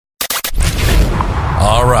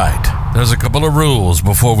There's a couple of rules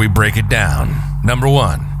before we break it down. Number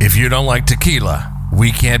 1, if you don't like tequila,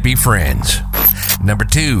 we can't be friends. Number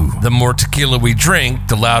 2, the more tequila we drink,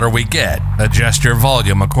 the louder we get. Adjust your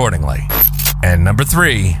volume accordingly. And number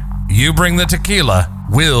 3, you bring the tequila,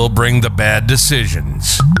 we'll bring the bad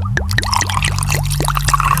decisions.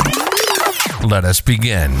 Let us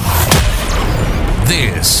begin.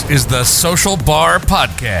 This is the Social Bar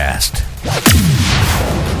Podcast.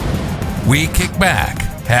 We kick back,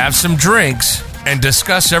 have some drinks, and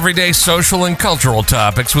discuss everyday social and cultural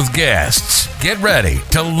topics with guests. Get ready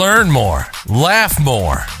to learn more, laugh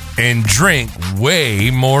more, and drink way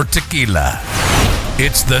more tequila.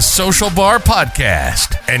 It's the Social Bar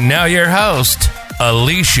Podcast. And now your host,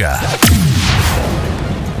 Alicia.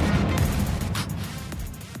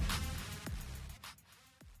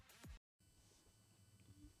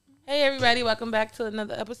 Hey everybody, welcome back to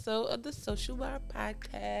another episode of the Social Bar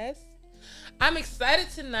Podcast. I'm excited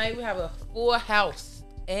tonight. We have a full house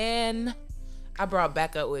and I brought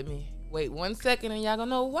backup with me. Wait 1 second and y'all gonna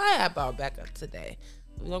know why I brought backup today.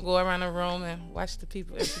 We're gonna go around the room and watch the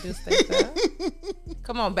people introduce themselves.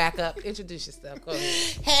 Come on, backup, introduce yourself. Go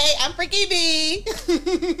ahead. Hey, I'm Freaky B.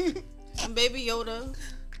 I'm Baby Yoda. I'm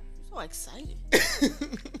so excited.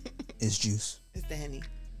 It's Juice. It's Danny.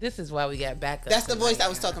 This is why we got backup. That's the voice tonight. I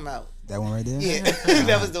was talking about. That one right there? Yeah,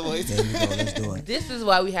 that was the voice. There you go. Let's do it. This is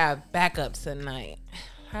why we have backups tonight.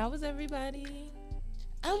 How was everybody?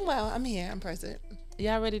 I'm well. I'm here. I'm present.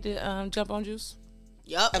 Y'all ready to jump on Juice?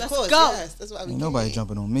 Yup, Of let's course, go. yes. That's why we Ain't nobody came.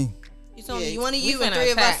 jumping on me. You told me Yeah, you one of we you and finna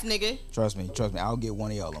 3 attack. of us, nigga. Trust me. I'll get one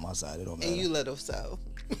of y'all on my side. It don't matter. And you little, so.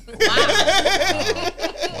 Wait,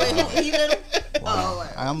 who, he little? Wow. Oh,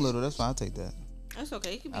 right. I'm little. That's fine. I'll take that. That's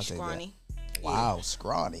okay. It could be I'll take that. scrawny. Wow.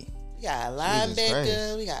 Scrawny. We got Jesus linebacker.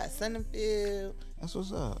 Christ. We got Centerfield. That's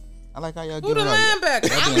what's up. I like how y'all Who give the it up. linebacker?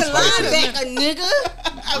 Y'all I'm being the spicy. linebacker, nigga.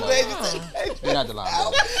 I'm glad you said that. You're not the linebacker. I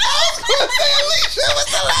was going to say Alicia was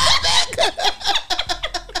the linebacker.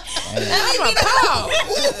 I'm a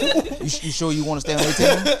pal. You sure you want to stay on their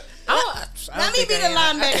team? Let me be the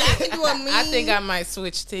linebacker. I can do a mean. I think I might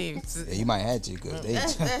switch teams. Yeah, you might have to because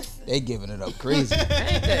That's- they giving it up crazy. Ain't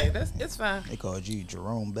they? It's fine. They called you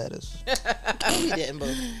Jerome Bettis. We didn't,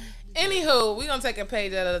 boo. Anywho, we're going to take a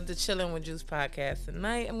page out of the Chillin' with Juice podcast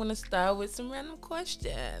tonight. I'm going to start with some random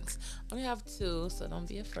questions. I only have 2, so don't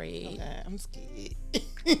be afraid. Okay, I'm scared.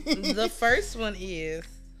 The first one is,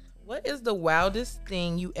 what is the wildest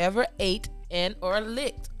thing you ever ate and or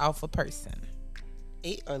licked off a person?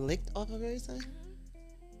 Ate or licked off a person?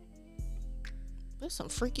 There's some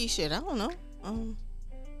freaky shit. I don't know.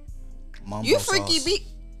 Mumbo You freaky sauce. beat.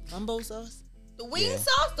 Mumbo sauce? The wing Yeah.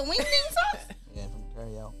 sauce? The wing sauce? Yeah, from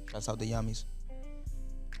carry out. That's out the yummies.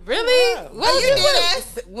 Really? Wow. What you you did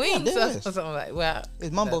put? Wings Yeah, or it is. something like, well,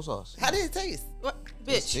 It's mumbo sauce. How did it taste? What?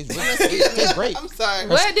 It's, Bitch. it's great. I'm sorry.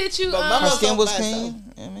 where did you, But Mumbo Her skin was sauce by itself.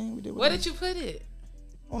 clean. Yeah, I mean, we did. where did you put it?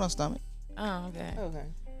 On our stomach. Oh, okay. Okay.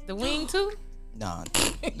 The wing too? Nah,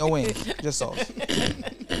 no wings, just sauce.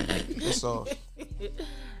 Just sauce.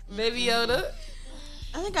 Baby Yoda?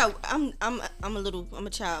 I think I'm a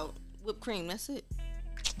child. Whipped cream. That's it.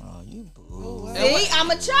 Oh, you boo. wow. See, I'm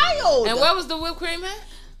a child. And where was the whipped cream at?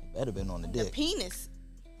 Better been on the dick. Penis.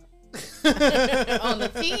 On the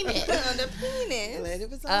peanut. On the penis. Glad it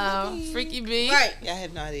was on the Freaky B. Right. Yeah, I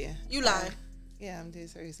had no idea. You lying. Yeah, I'm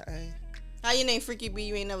just very sorry. How you name Freaky B?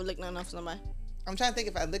 You ain't never licked nothing off somebody. I'm trying to think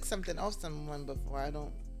if I licked something off someone before. I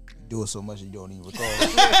don't. Do it so much that you don't even recall.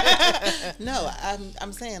 No,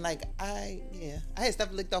 I'm saying like I had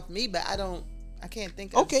stuff licked off me, but I can't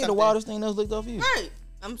think of Okay, the something. wildest thing that was licked off you. Right.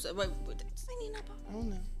 I'm so. Wait. Singing about. I don't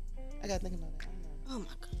know. I gotta think about it. I don't know. Oh my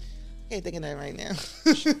god. I can't think of that right now.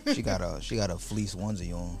 She got a fleece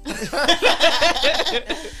onesie on.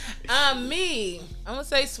 Me. I'm gonna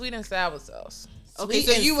say sweet and sour sauce. Okay, Sweet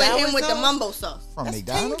so and you went sour in with the sauce? mumbo sauce. From That's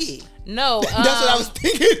McDonald's. stinky. No, That's what I was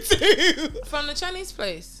thinking too. from the Chinese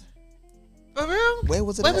place. For real? Where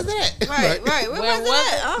was it? Where at? was that? Right. Where was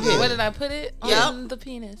it? Yeah. Where did I put it? Yup. On the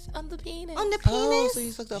penis. On the penis. On the penis. Oh, so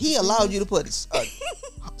you sucked up. He allowed you to put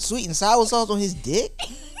sweet and sour sauce on his dick?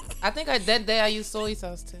 I think that day I used soy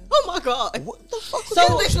sauce too. Oh my god. What the fuck?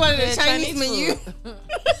 So which one of the Yeah, Chinese menu? food.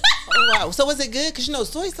 Oh wow. So was it good? Cause you know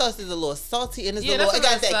soy sauce is a little salty and it's Yeah, a little. that's It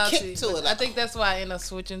got a that salty, kick to but it. I Like, think that's why I ended up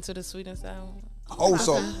switching to the sweet and sour. Oh,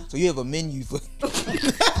 so you have a menu for?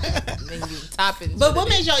 Menu toppings. but what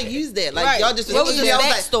made y'all use that? Like Right. y'all just What was the y'all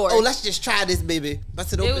backstory? Like, oh, let's just try this, baby.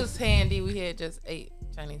 Bust it It open. was handy. We had just ate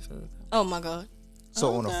Chinese food. Oh my god.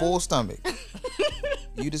 So on a full stomach,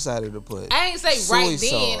 you decided to put. I ain't say soy right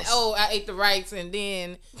then. sauce. Oh, I ate the rice and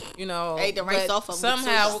then I ate the rice but off of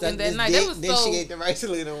somehow soy in that This night. dick, That was then so. she ate the rice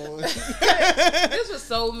later on. This was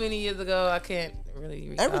so many years ago. I can't really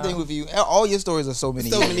recall. Everything with you, all your stories are so many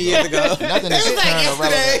So years many years ago. Nothing is current or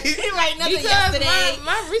relevant. He right nothing because yesterday.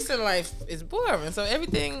 my recent life is boring. So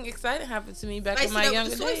everything exciting happened to me back Spice in it my up younger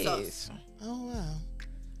with the soy days. sauce. Oh wow.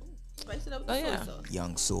 Spice it up with Oh, the yeah. soy sauce.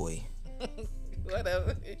 Young soy.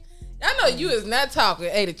 Whatever. I know you is not talking.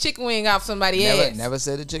 Ate a chicken wing off somebody's ass. Never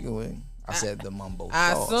said the chicken wing. I said the mumbo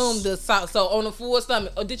I sauce. assumed the sauce. So on a full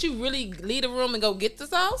stomach. Or did you really leave the room and go get the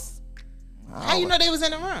sauce? How you know they was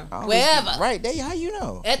in the room? Wherever. Right there. How you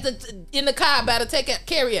know? At in the car about to take a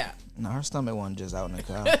carry out. No, her stomach wasn't just out in the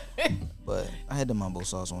car. But I had the mumbo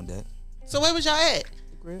sauce on deck. So where was y'all at?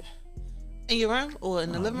 Crib. In your room or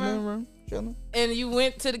in the living room? Chilling. And you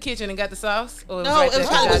went to the kitchen and got the sauce? Or No, it there? was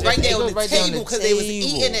right there It on was the right there on table the because they was table.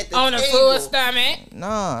 eating at the On a table. full stomach.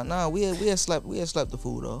 Nah, we had slept the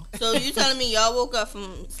food off. So you telling me y'all woke up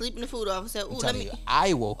from sleeping the food off and said, "Ooh, I'm let telling me." you,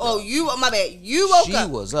 I woke Oh, up. you my bad. You woke She up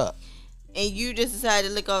was up. and you just decided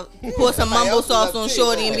to lick up, pour some Somebody mumbo else was sauce up on too.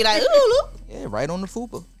 Shorty and be like, "Ooh, look, Yeah, right on the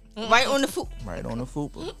fupa. right on the food." Right on the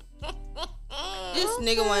fupa. This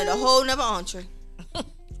nigga wanted a whole nother entree.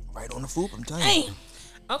 Right on the fupa, I'm telling you. Damn.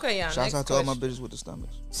 Okay, y'all. Shouts next out to all my question. bitches with the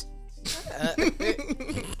stomachs.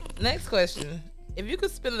 Next question. If you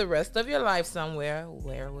could spend the rest of your life somewhere,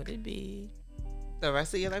 where would it be? The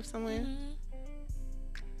rest of your life somewhere?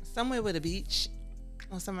 Somewhere with a beach.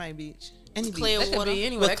 On somebody's beach. Any Clear beach. That could water. be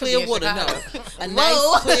anywhere. With That could be clear in water, no. Chicago. A Whoa.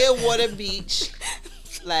 nice clear water beach.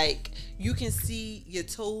 Like you can see your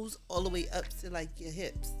toes all the way up to like your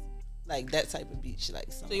hips. Like that type of beach.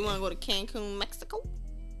 Like So you want to go to Cancun, Mexico?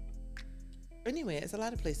 Anyway, it's a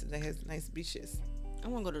lot of places that has nice beaches. I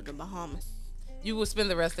want to go to the Bahamas. You would spend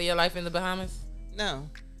the rest of your life in the Bahamas? No.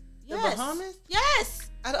 The Yes. Bahamas? Yes.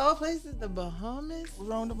 Out of all places, the Bahamas? What's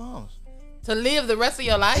wrong with the Bahamas? To live the rest of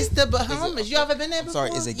your life? It's the Bahamas. You ever been there before?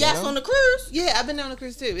 Sorry, is it Yes, ghetto? on the cruise. Yeah, I've been there on a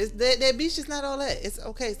cruise too. It's that beach is not all that. It's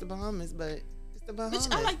okay, it's the Bahamas, but it's the Bahamas.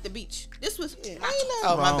 Bitch, I like the beach. This was. Yeah. my-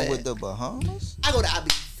 Oh, my wrong bad. with the Bahamas? I go to Abu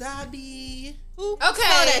Dhabi, Who? Okay. Spell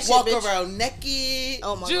that shit, walk bitch. around naked.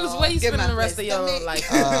 Oh my Juice, god. where you Get spending my the rest of place. your Stomach. life?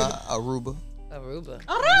 Aruba. Aruba.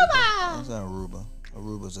 Aruba. It's not Aruba.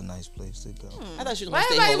 Aruba's a nice place to go. I thought you were Why gonna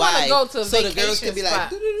say everybody wanna Hawaii, go to a so the girls vacation could be like, spot?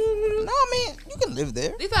 "Doo-doo-doo-doo." No, I mean, you can live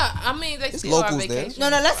there. These are, I mean, they It's still are locals there. vacation. No,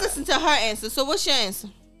 let's listen to her answer. So what's your answer?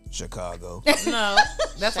 Chicago. No,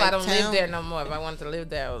 that's why I don't live Chi-town. there no more. If I wanted to live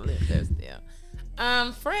there, I would live there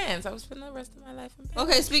still. France. I was spending the rest of my life in Paris.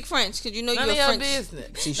 Okay, speak French, cause you know None you're of your French.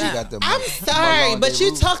 business. See, she Now, got the. I'm sorry, Malone but de you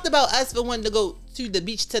Rouge. talked about us for wanting to go to the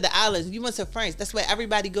beach, to the islands. You went to France. That's where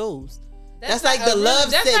everybody goes. That's like not the a really- love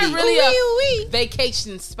That's city. not really Wee, a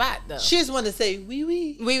vacation spot, though. She just want to say wee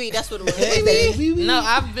wee. wee, that's what it was. Wee wee. No,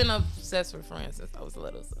 I've been obsessed with France since I was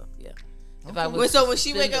little, so yeah. If I was So when she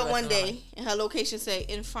spend wake the up rest one of my day life- and her location say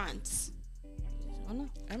in France. I don't know.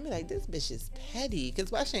 I'm like, this bitch is petty.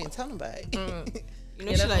 Cause why she ain't telling nobody? You know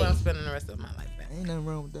yeah, she that's where I'm like. spending the rest of my life at. Ain't nothing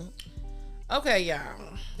wrong with that. Okay, y'all.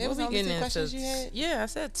 There was What we only getting two into? questions you had? Yeah, I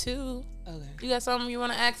said 2. Okay. You got something you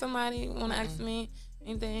want to ask somebody? You want to ask me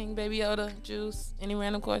anything? Baby Yoda, Juice? Any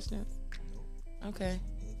random questions? Okay.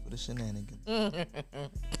 Here for the shenanigans.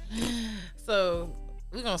 So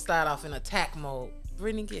we're gonna start off in attack mode.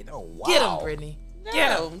 Brittany, get him. Oh, wow. Get him, Brittany.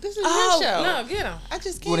 Get No, him. this is Oh, your show. no, get him. I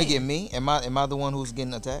just You can't. want to get me? Am I the one who's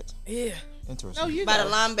getting attacked? Yeah. Interesting. No, you By go.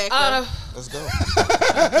 the linebacker. Let's go.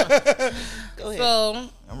 Go ahead. So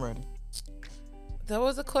I'm ready. there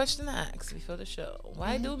was a question I asked before the show.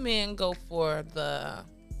 Why do men go for the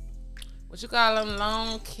what you call them,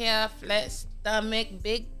 long calf, flat stomach,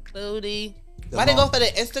 big booty, Why they go for the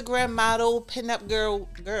Instagram model, pinup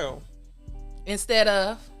girl, instead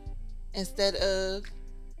of instead of?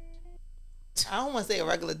 I don't want to say a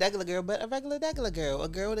regular girl, but a regular girl. A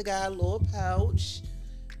girl that got a little pouch.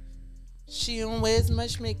 She don't wear as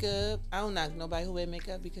much makeup. I don't knock nobody who wear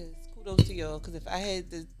makeup because kudos to y'all. Because if I had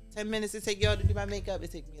the 10 minutes to take y'all to do my makeup,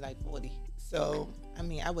 it take me like 40. So I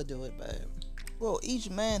mean, I would do it, but Well, each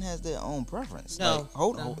man has their own preference. No, Like,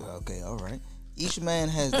 hold no. on. Okay, all right. Each man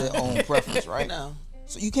has their own preference, right? no.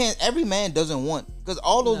 So you can't. Every man doesn't want because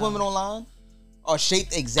all those No. women online are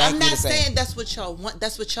shaped exactly I'm not the same. saying that's what y'all want.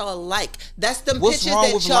 That's what y'all like. That's the What's pictures wrong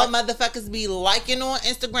that with y'all like- motherfuckers be liking on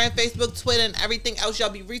Instagram, Facebook, Twitter, and everything else. Y'all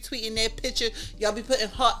be retweeting their picture. Y'all be putting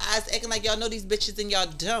heart eyes, acting like y'all know these bitches and y'all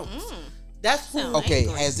don't. That's who. Sound Okay,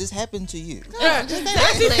 angry. has this happened to you?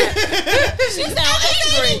 She sound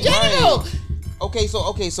angry. Okay,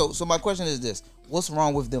 so my question is this: what's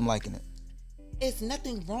wrong with them liking it? It's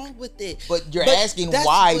nothing wrong with it. But you're asking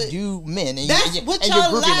why do men? And that's and what you're y'all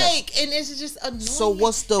grouping us. like, and it's just annoying. So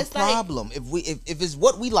what's the It's problem? If it's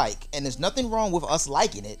what we like and there's nothing wrong with us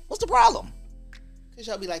liking it, what's the problem? Because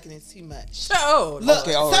y'all be liking it too much. Oh, Look,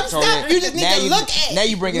 Okay, some stuff you just need to look at. Now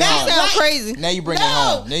you bring it Not home. Sound crazy. Now you bring it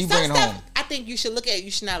home. Now you bring it some home. stuff I think you should look at. You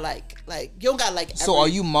should not like you don't got like. So are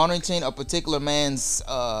you monitoring a particular man's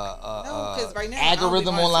No, because right now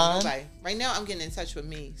algorithm I don't be online? nobody. Right now I'm getting in touch with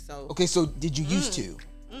me. So Okay, so did you used to?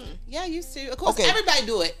 yeah, I used to. Of course, Okay. everybody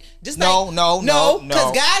do it. Just No, like, no.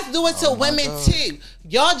 because guys do it to Oh my women God. too.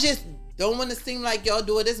 Y'all just don't want to seem like y'all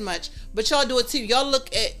do it as much, but y'all do it too. Y'all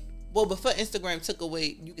look at before Instagram took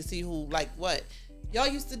away, you can see who like what. Y'all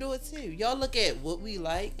used to do it too. Y'all look at what we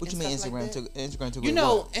like. What you and mean stuff Instagram like that. took You away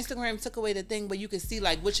know, what? Instagram took away the thing where you can see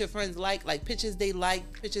like what your friends like pictures they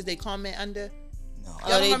like, pictures they comment under. No.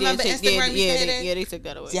 Y'all don't remember Instagram? they took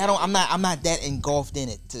that away. See, I'm not that engulfed in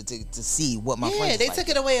it to see what my Yeah, friends they like. took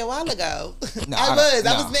it away a while ago. No, I I was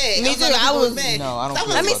don't- mad. Me I'm too, telling I people was- mad. No, I don't Some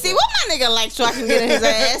care Let me about see that. what my nigga like so I can get in his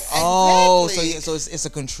ass. Oh, Exactly. so it's a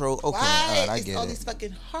control. Okay, Why all right, I is get all it. these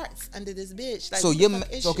fucking hearts under this bitch? Like, So what the you're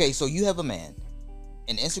fuck is she? okay. So you have a man,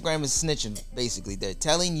 and Instagram is snitching. Basically, they're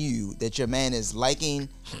telling you that your man is liking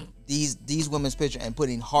these women's picture and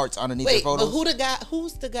putting hearts underneath Wait, their but photos.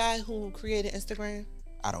 who's the guy who created Instagram?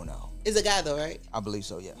 I don't know. Is a guy though, right? I believe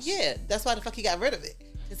so. Yes. Yeah, that's why the fuck he got rid of it.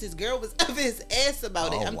 Because his girl was up his ass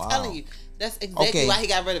about it. Oh, I'm wow. telling you, that's exactly Okay. why he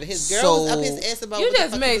got rid of it. His girl was up So- his ass about. You what the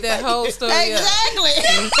just fuck made he was that like. whole story up. Exactly.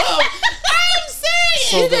 I'm saying.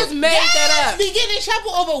 So You just made that up. Be getting in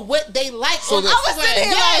trouble over what they like So on the- Instagram. I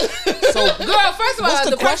was sitting here So Girl, first of all, What's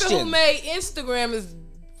the the person question? who made Instagram is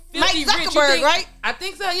Mike filthy rich. You Zuckerberg, think- right? I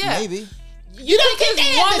think so. Yeah. maybe. You don't Think think they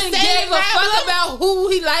his had woman the same gave a fuck problem? about who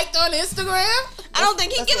he liked on Instagram? I don't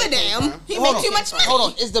think he That's give where a it came damn. from. He Hold make on. too much money. Hold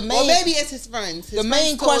on. Is the main Well, maybe it's his friends. His the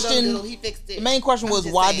main friends told him question? that he fixed it. The main question I'm was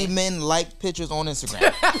just why saying. do men like pictures on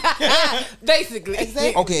Instagram? Basically.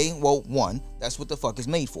 Exactly. Okay, well, one, that's what the fuck is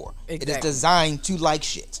made for. It is Exactly. designed to like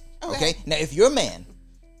shit. Okay? Now, if your man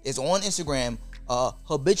is on Instagram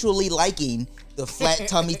habitually liking the flat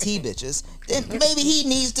tummy tea bitches, then maybe he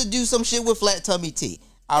needs to do some shit with flat tummy tea.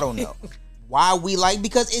 I don't know. Why we like?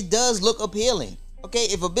 Because it does look appealing. Okay,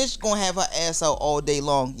 if a bitch gonna have her ass out all day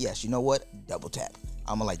long, yes, you know what? Double tap.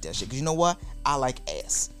 I'ma like that shit. Cause you know what? I like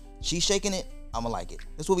ass. She shaking it, I'ma like it.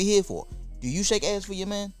 That's what we here for. Do you shake ass for your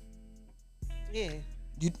man? Yeah.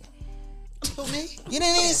 You Who, me? You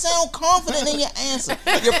didn't even sound confident in your answer.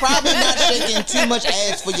 You're probably not shaking too much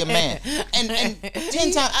ass for your man. And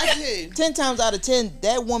 10 times I do. 10 times out of 10,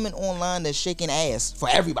 that woman online that's shaking ass for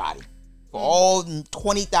everybody, for all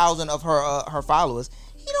 20,000 of her followers,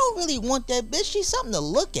 you don't really want that bitch. She's something to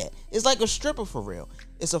look at. It's like a stripper for real.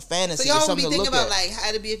 It's a fantasy. So y'all it's don't be something to thinking look about at. like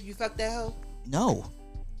how to be if you fuck that hoe? No.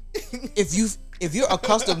 If you're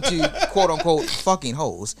accustomed to quote unquote fucking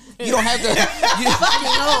hoes, you don't have to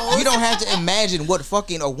you don't have to imagine what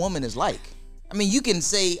fucking a woman is like. I mean, you can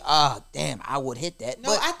say, damn, I would hit that. No,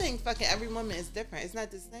 but I think fucking every woman is different. It's not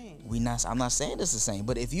the same. I'm not saying it's the same,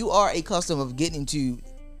 but if you are accustomed of getting to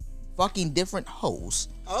fucking different hoes,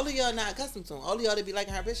 All of y'all not accustomed to them. All of y'all that be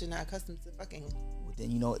liking her bitch are not accustomed to fucking. well, then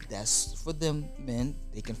you know that's for them men.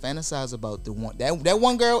 They can fantasize about the one that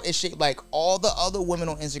one girl is shaped like all the other women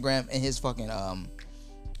on Instagram and his fucking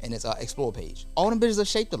and his explore page. All them bitches are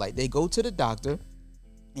shaped alike. They go to the doctor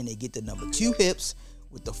and they get the number 2 hips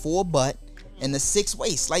with the 4 butt and the 6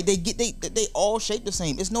 waist. Like they all shaped the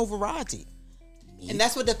same. It's no variety. And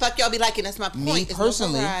that's what the fuck y'all be liking. That's my point. Me It's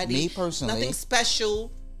personally- no variety. me personally- Nothing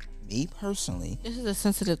special. Me personally, This is a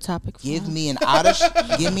sensitive topic. give me an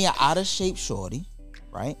out of shape shorty,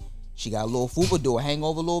 right? She got a little fupa, do a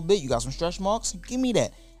hangover a little bit. You got some stretch marks. Give me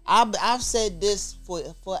that. I've said this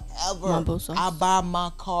forever. Mambo sauce. I buy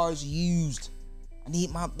my cars used. I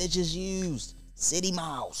need my bitches used. City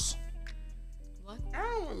miles. I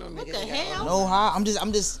don't want no nigga. the that got hell? all No how? I'm just.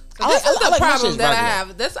 This I is the like my problem shits that I regular.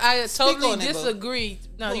 have. This I totally on it, boo. disagree.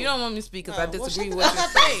 No, you don't want me to speak because I well, disagree shut with the what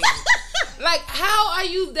fuck you're up. saying. Like, how are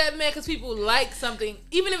you that mad because people like something,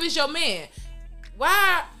 even if it's your man?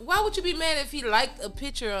 Why would you be mad if he liked a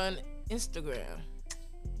picture on Instagram?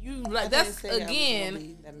 You I like didn't that's say I was gonna again.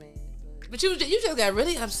 be that man, but- But you just got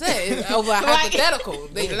really upset over a hypothetical.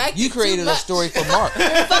 They like You created a story for Mark.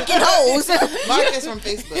 fucking hoes. Mark is from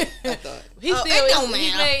Facebook. I thought. He Oh, still it don't he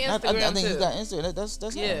matter. made I Instagram think too. he got Instagram.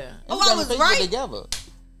 That's Yeah. him. Oh, Instagram I and was Facebook right. together.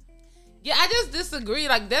 Yeah, I just disagree.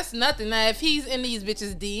 Like, that's nothing. Now, if he's in these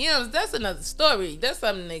bitches' DMs, that's another story. That's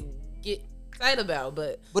something to get excited about.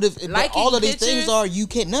 But But if liking all of these pictures- things are you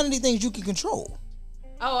can't none of these things you can control.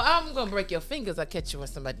 Oh, I'm gonna break your fingers. I catch you in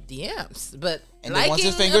somebody DMs, but And then once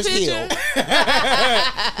his fingers heal,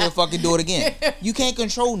 he'll fucking do it again. You can't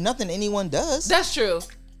control nothing anyone does. That's true,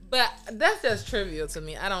 but that's just trivial to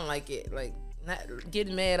me. I don't like it. Like not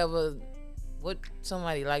getting mad over what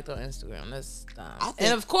somebody liked on Instagram. That's dumb.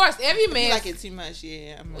 And of course, every man You like it too much,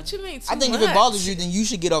 yeah. What you mean? I think if it bothers you, then you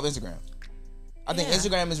should get off Instagram. I think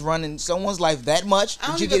Instagram is running someone's life that much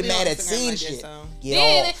that you get mad at seeing shit.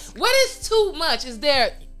 Get off. What is too much? Is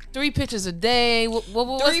there 3 pictures a day? What's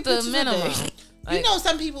the minimum? Like, you know,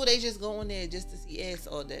 some people they just go on there just to see ass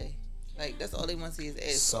all day. Like that's all they want to see is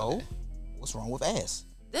ass. So, what's wrong with ass?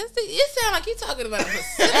 It sounds like you're talking about a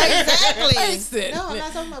specific person. No, I'm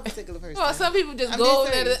not talking about a particular person. Well, some people just go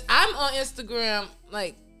there. I'm on Instagram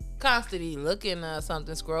like constantly looking at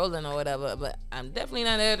something, scrolling or whatever, but I'm definitely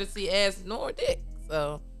not there to see ass nor dick.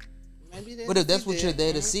 So, but if that's what you're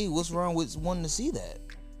there to see, what's wrong with wanting to see that?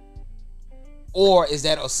 Or is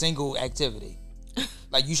that a single activity?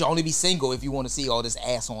 Like you should only be single if you want to see all this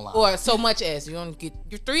ass online. Or so much ass. You only get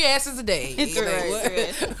your 3 asses a day. Like, 2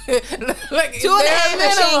 like, 2.5, she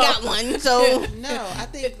ain't got one. So no, I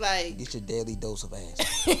think like get your daily dose of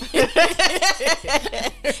ass.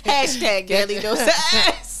 hashtag daily dose of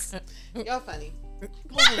ass. Y'all funny.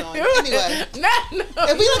 Moving on. Anyway, no.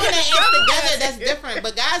 If we looking at ass together, that's different.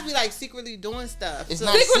 But guys be like secretly doing stuff. It's So-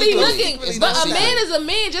 not Secretly secretly. looking, It's but not a man secret. is a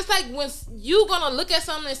man. Just like when you gonna look at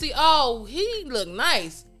something and see, oh, he look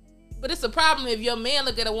nice. But it's a problem if your man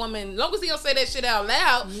look at a woman. As long as he don't say that shit out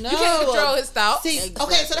loud, you can't control his thoughts. See,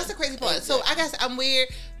 okay, so that's the crazy part. So I guess I'm weird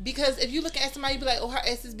because if you look at somebody, you be like, "Oh, her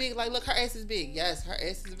ass is big." Like, look, her ass is big. Yes, her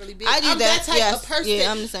ass is really big. I do I'm that, type yes. of person.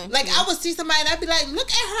 Yeah, I'm the same. Like, I would see somebody and I'd be like, "Look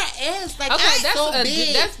at her ass." Like, Okay, that's that's so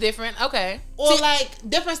big. that's different. Okay, or like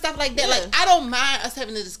different stuff like that. Yeah. Like, I don't mind us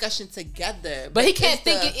having a discussion together, but he can't it's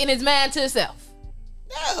think the- it in his mind to himself.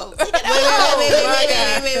 No, Wait.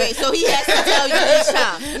 So he has to tell you each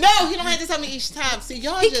time. No, he don't have to tell me each time. See,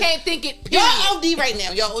 y'all He just, can't think it. Period. Y'all OD right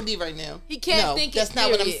now. Y'all OD right now. He can't No, think it, that's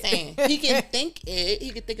not what I'm period. saying. He can think it. He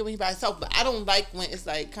can think it when he by himself. But I don't like when it's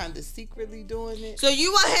like kind of secretly doing it. So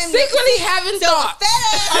you want him Secretly having thoughts.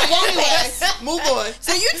 Anyways, move on.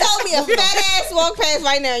 So you told me a fat ass walk past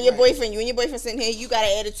right now, and your boyfriend, you and your boyfriend sitting here, you got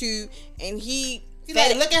an attitude, and he. He's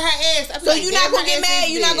like, look at her ass. I be So like, you're damn, not gonna her get ass mad.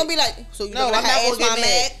 is You're not big. gonna be like, so you No, looking I'm at not her ass gonna while get I'm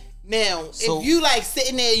mad. mad. Now, So- if you like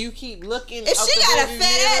sitting there, you keep looking. If she got a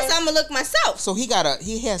fat ass, I'ma look myself. So he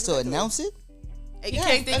has to announce it. He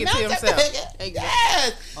can't think it to himself.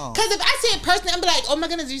 Yes, Oh. because if I see it personally, I'm be like, oh my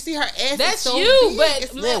goodness, you see her ass? It's That's so you, big. but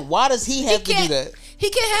It's Yeah, why does he have to do that? He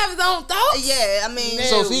can't have his own thoughts. Yeah, I mean, No.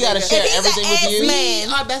 So if he got to If share he's everything an with ass you. man,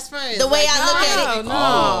 we are best friends. the way Like, I look at it. No.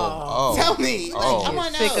 Oh, Tell me, like, Oh. I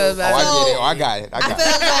want to Sick know. of that. I So- get it. Oh, I got it. I I got feel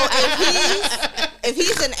it. as though if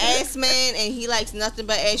he's an ass man and he likes nothing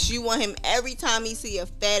but ass, you want him every time he see a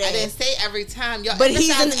fat I ass. didn't say every time, y'all. But he's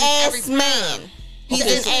an emphasizing this every ass time. man. He's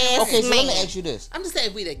Okay, an so- ass okay, so let me man. ask you this. I'm just saying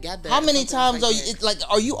if we together. How many sometimes times like are you that. like?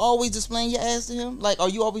 Are you always displaying your ass to him? Like, are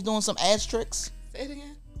you always doing some ass tricks? Say it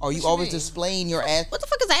again. Are you What you always mean? displaying your ass? What the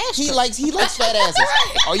fuck is an ass? He trick? likes fat asses.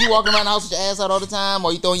 Are you walking around the house with your ass out all the time?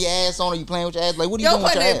 Are you throwing your ass on? Are you playing with your ass? Like, what are you Yo, doing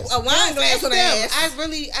with put your a ass? wine glass on her ass.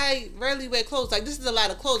 I rarely wear clothes. Like, this is a lot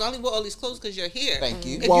of clothes. I only wear all these clothes because you're here. Thank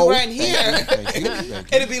you. If Whoa. you weren't Thank here, you. Thank you.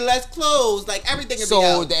 Thank you. it'd be less clothes. Like, everything would be So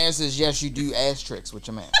out. the answer is yes. You do ass tricks with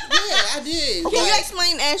your man. Yeah, I did. Can you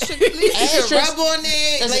explain ass trick, please? Ass You tricks- rub on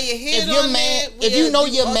it, Listen, lay your head if your on man, it. if you know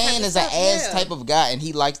do your all type man of is an stuff, ass yeah. type of guy and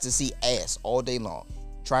he likes to see ass all day long,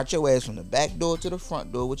 trot your ass from the back door to the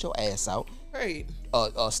front door with your ass out. Right.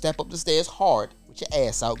 Step up the stairs hard with your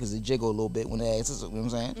ass out because it jiggle a little bit when the ass is. You know what I'm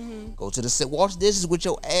saying? Mm-hmm. Go to the sit, wash dishes with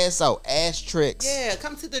your ass out. Ass tricks. Yeah,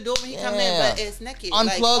 come to the door when he come in, Yeah. but it's naked.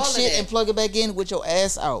 Like, all Unplug of shit that. and plug it back in with your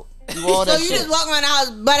ass out. Do all So that you shit. just walk around the house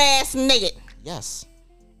butt ass naked. Yes.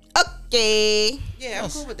 Okay. Yeah, I'm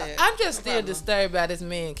cool with that. I'm just No still problem. disturbed by this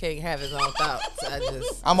man can't have his own thoughts. I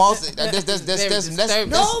just I'm also. That's Very disturbing.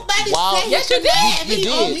 Nobody Wow. said Yes, he you could did. have You his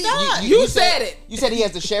did. own thoughts. You said it. You said he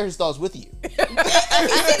has to share his thoughts with you.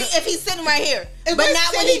 If he's sitting right here, If but we're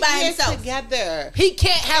not when he sitting by here himself. Together. he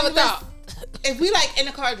can't have a Unless- thought. If we like in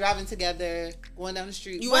the car driving together, going down the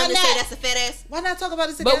street, You why want me to not? say that's a fat ass? Why not talk about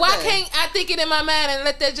it together? But why can't I think it in my mind and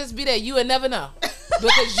let that just be there? You would never know.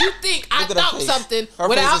 Because you think I Look at her thought face. something Her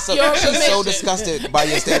without face is your she's permission. so disgusted by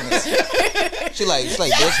your statements. She's like,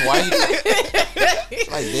 bitch, why you? She's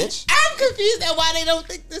like, bitch. I'm confused at why they don't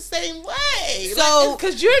think the same way. So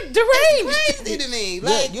Because you're like, deranged. it's crazy to me. Yeah,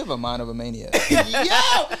 Like, you have a mind of a maniac.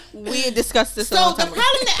 yo. we had discussed this a So long the time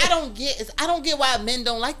problem ago. that I don't get is I don't get why men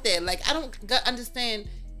don't like that. Like, I don't understand.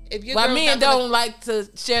 if your Why girl's men not gonna- don't like to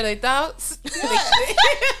share their thoughts?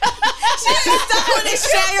 Stop when they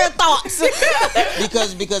share your thoughts.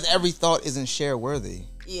 because every thought isn't share worthy.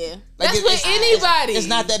 Yeah. That's it- with it's- anybody. It's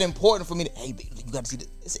not that important for me to. Hey, baby, you got to see this.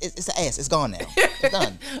 It's an ass. It's gone now. It's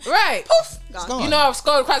done. Right. It's gone. You know, I've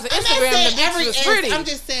scrolled across the I'm not Instagram saying and the every bitch was ass, pretty. I'm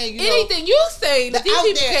just saying, you know, Anything you say, the these out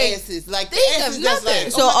people there can't. asses, like the think asses of that's nothing.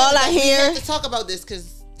 like. So oh my all God, I we hear- have to talk about this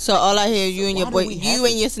because So all I hear, you and your why do boy, we have you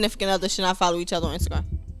to- and your significant other should not follow each other on Instagram.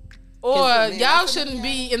 Or man, y'all I shouldn't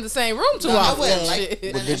be in the same room too No, I often. wouldn't like-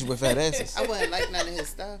 Shit. With bitches with fat asses. I wouldn't like none of his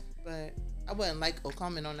stuff, but I wouldn't like or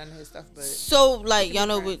comment on none of his stuff. But So like can y'all be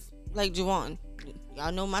know friends. with like Javon,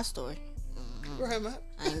 y'all know my story. bro him up.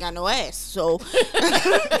 I ain't got no ass, so All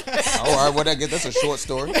right, well, I guess that's a short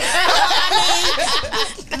story. they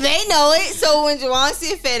know it. So when Javon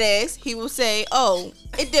see a fat ass, he will say, "Oh,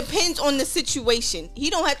 it depends on the situation." He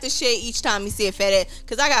don't have to share each time he see a fat ass,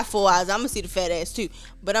 cause I got 4 eyes. I'm gonna see the fat ass too,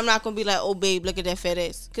 but I'm not gonna be like, "Oh, babe, look at that fat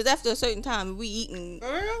ass," cause after a certain time, we eating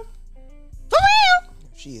For real? for real.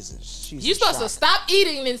 She's You supposed to stop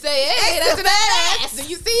eating and say, "Hey, that's an ass." Do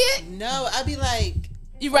you see it? No, I'd be like,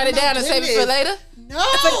 You write it my down and save it for goodness. later. no.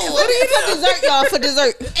 What do you for dessert, y'all? For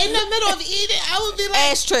dessert, In the middle of eating, I would be like,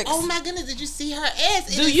 ass tricks. oh my goodness, did you see her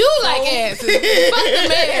ass? It Do is you so- like asses? Fuck the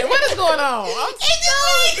man. What is going on? I'm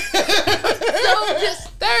so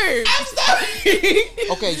disturbed. I'm sorry.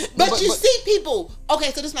 Okay, But you see people.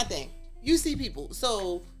 Okay, so this is my thing. You see people.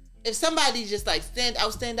 So if somebody just like stand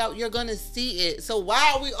out, you're gonna see it. So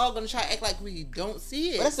why are we all gonna try to act like we don't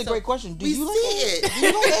see it? But that's a So great question. Do we you like see ass? it?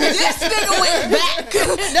 This nigga went back.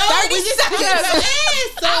 No, 30 we just talking seconds. about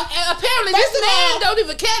ass. So Apparently, First this of man all- don't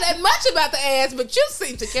even care that much about the ass, but you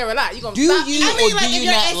seem to care a lot. You gonna Do stop? you- I mean, or like do if you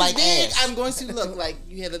your not ass like is big, ass? I'm going to look like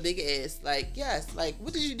you have a big ass. Like yes, like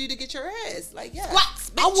what did you do to get your ass? Like yes.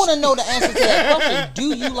 Squats, I want to know the answer to that question.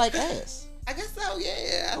 Do you like ass? I guess so.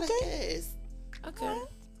 Yeah, I like ass. Okay.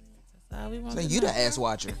 That's all we want. So you the ass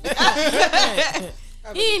watcher.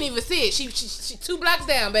 He ain't even see it. She 2 blocks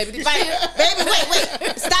down, baby. Did you see it? Baby,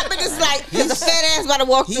 wait. Stop it. It's like there's a fat ass about to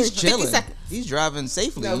walk through. He's 50 chilling. seconds. He's driving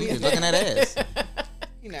safely. No, He's he- just looking at ass.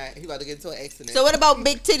 You know, he about to get into an accident. So what about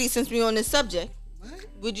big titties? Since we on this subject, What?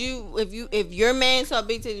 would you, if your man saw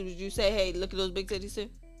big titties, would you say, "Hey, look at those big titties too"?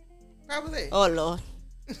 Probably. Oh Lord,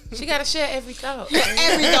 She gotta share every thought.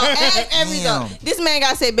 every dog, every dog. Damn. This man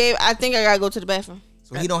gotta say, "Babe, I think I gotta go to the bathroom."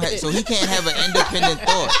 So he don't have. So he can't have an independent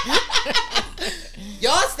thought.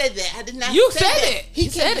 Y'all said that. I did not. You say said that. it. He You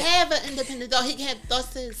can said it. have an independent thought. He can have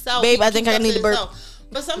thoughts to himself. Babe, He I can think I thoughts need to to burp. himself.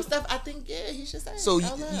 But some stuff, I think, yeah, he should say. So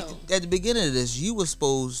out loud. at the beginning of this, you were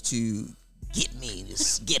supposed to get me,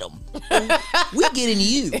 just get him. We getting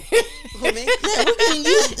you. Who, me? Yeah, we're getting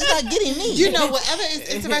you. It's not getting me. You know, whatever is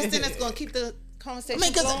interesting that's going to keep the conversation I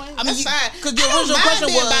mean, flowing. That's you, fine. because the I don't original mind question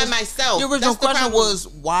being was by myself. The original That's the question problem. was,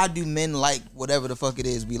 why do men like whatever the fuck it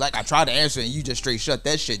is? We like. I tried to answer it, and you just straight shut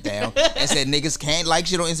that shit down and said niggas can't like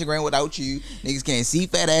shit on Instagram without you. Niggas can't see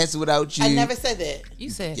fat asses without you. I never said that. You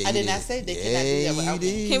said. Yeah, I you did not say they cannot do that Yeah, without you me.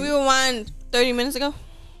 did. Can we rewind 30 minutes ago?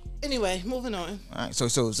 Anyway, moving on. All right,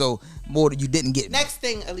 so more you didn't get me. Next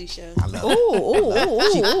thing, Alicia. I love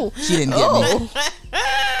Ooh. it. She didn't get me.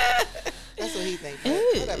 That's what he thinks.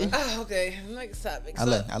 but Whatever. Oh, okay. Next topic. I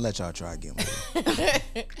let y'all try again.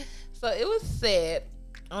 So it was said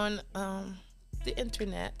on the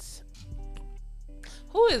internet.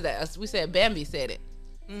 Who is that? We said Bambi said it.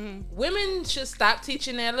 Women should stop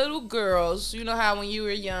teaching their little girls. You know how when you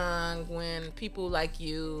were young, when people like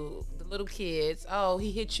you, the little kids, oh,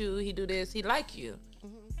 he hit you, he do this, he like you.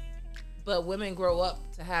 But women grow up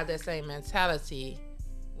to have that same mentality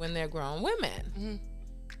when they're grown women.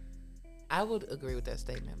 I would agree with that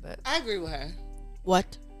statement, but I agree with her.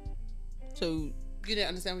 What? So You didn't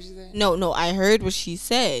understand what she said? no, I heard what she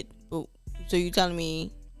said. Oh, so you telling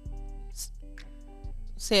me?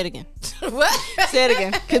 Say it again. what? Say it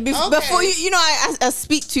again. Cause Okay. before you know, I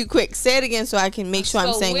speak too quick. Say it again so I can make sure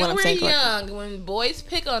I'm saying what I'm saying When correctly. we're young, when boys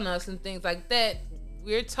pick on us and things like that,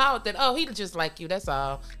 we're taught that, oh, he just like you. That's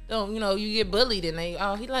all. Don't, you get bullied and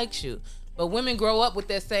he likes you. But women grow up with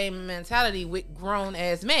that same mentality with grown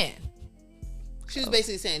as men. She was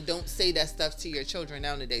basically saying, don't say that stuff to your children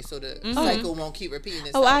nowadays so the cycle won't keep repeating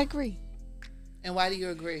itself. Oh, I agree. And why do you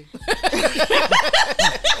agree?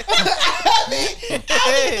 I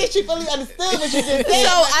didn't think she fully understood what you just said. So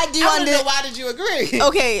I do I want to know understand. why did you agree?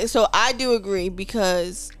 Okay, so I do agree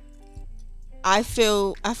because I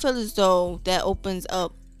feel as though that opens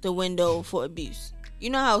up the window for abuse. You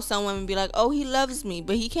know how some women be like, "Oh, he loves me,"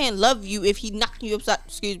 but he can't love you if he knocked you upside.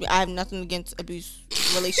 Excuse me, I have nothing against abuse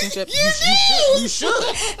relationships. You should.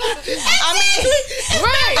 I mean,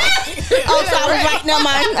 Right. oh, sorry, right now,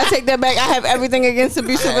 mine. I take that back. I have everything against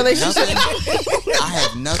abusive relationships. I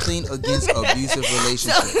have nothing against abusive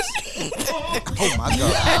relationships. Oh my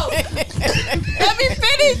god. Let me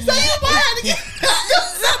finish.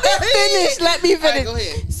 Let me finish. All right, go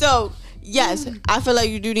ahead. So, yes, I feel like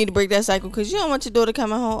you do need to break that cycle because you don't want your daughter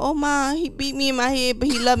coming home. Oh, ma, he beat me in my head, but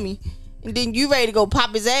he loved me. And then you ready to go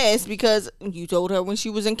pop his ass because you told her when she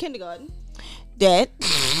was in kindergarten that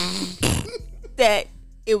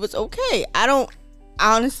it was okay. I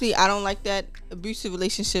don't like that. Abusive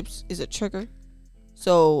relationships is a trigger.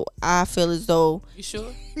 So I feel as though You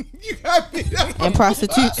sure? You got beat up. and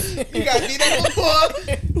prostitutes. You got beat up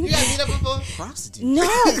before. You got beat up before. Prostitute. No.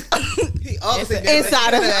 He obviously did.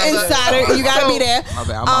 Insider. You gotta be there. My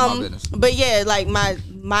bad. I'm on my business. But yeah, like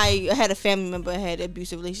I had a family member had an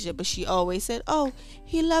abusive relationship, but she always said, "Oh,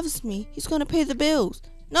 he loves me. He's gonna pay the bills."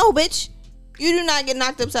 No, bitch, you do not get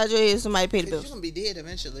knocked upside your head. Somebody pay the You're bills. gonna be dead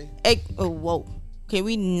eventually. Oh, whoa. Can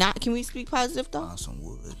we speak positive though? Some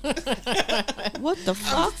wood. What the I'm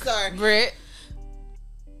fuck? sorry. Brett,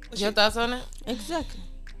 your thoughts on it? Exactly.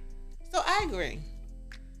 So I agree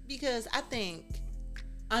because I think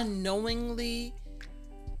unknowingly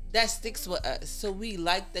that sticks with us. So we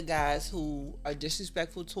like the guys who are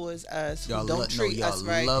disrespectful towards us, who don't treat us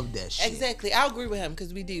right. Love that shit. Exactly. I agree with him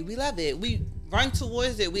because we do. We love it. We run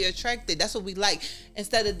towards it. We attract it. That's what we like.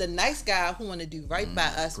 Instead of the nice guy who want to do right by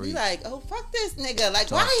us, we like, oh, fuck this nigga.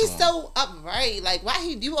 Like, why he so upright? Like, why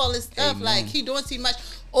he do all this stuff? Amen. Like, he doing too much.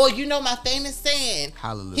 Or you know my famous saying,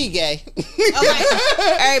 Hallelujah. he gay. Okay.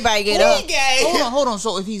 Everybody get up. He gay. Hold on.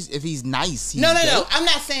 So if he's nice, he's No. gay? I'm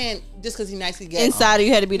not saying just because he's nice, he gay. Inside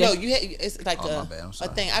you had to be there. No, it's like my bad. I'm a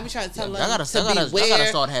sorry. thing. I be trying to tell them I gotta to beware. I gotta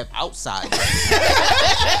start have outside.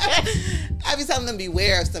 I be telling them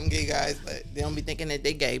beware of some gay guys, but they don't be thinking that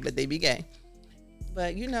they gay, but they be gay.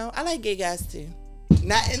 But you know, I like gay guys too.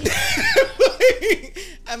 Not in.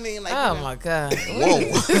 I mean, like. Oh you know. my God.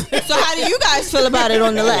 Whoa. So how do you guys feel about it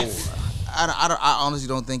on the left? I honestly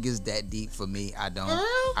don't think it's that deep for me. I don't. For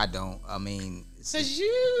real? I don't. I mean, Cause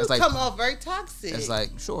you it's like- come off very toxic. it's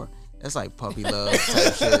like sure. It's like puppy love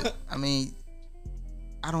type shit. I mean,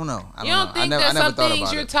 I don't know. I You don't know. think I that never some thought things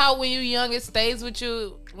about you're it. taught when you're young, it stays with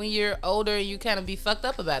you when you're older and you kind of be fucked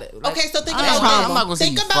up about it? Like, Okay, so think I'm about not this. gonna say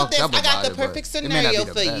Think you about fucked this. up I got about the it, but perfect it may not be scenario the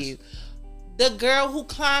for best. you. The girl who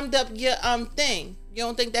climbed up your thing. You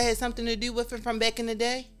don't think that had something to do with it from back in the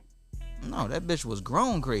day? No, that bitch was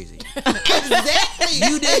grown crazy. Exactly.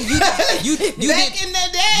 You didn't. You back didn't. in the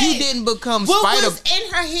day. You didn't become What Spider. was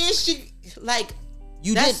in her head? She like.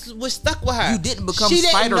 You That's didn't. what stuck with her. You didn't become she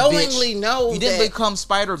Spider didn't bitch. knowingly know You didn't that. become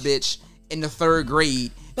Spider bitch in the 3rd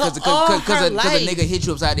grade But because all a her life- nigga hit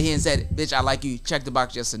you upside the head and said, "Bitch, I like you." Check the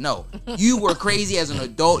box, yes or no. You were crazy as an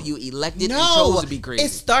adult. You elected and chose to be crazy. It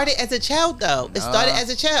started as a child, though. It started as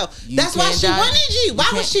a child. You That's why can't she die- wanted you. you Why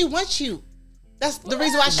would can't- she want you? That's the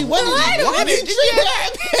reason why she wanted Wait you. a minute. You treated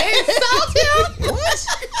her. Insult him? What?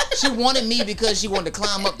 She wanted me because she wanted to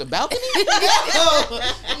climb up the balcony.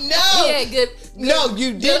 No. Yeah, good. No,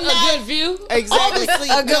 you did A not. good view. Exactly. Obviously,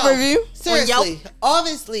 A good no. review. Seriously.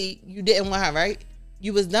 Obviously, you didn't want her, right?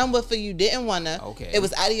 You was done with her. You didn't want her. Okay. It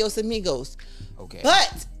was adios amigos. Okay.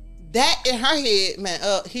 But that in her head, man,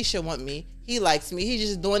 he should want me. He likes me. He's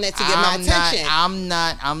just doing that to get my attention. I'm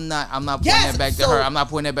not pointing Yes, that back to so- her. I'm not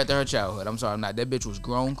pointing that back to her childhood. I'm sorry. I'm not. That bitch was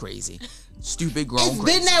grown crazy. Stupid grown It's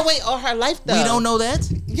crazy. been that way all her life, though. We don't know that.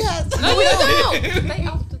 Yes. No, we don't. Stay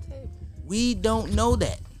off the table. We don't know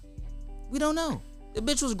that. We don't know. The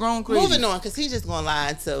bitch was grown crazy. Moving on, because he's just going to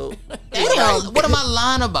lie. So, What am I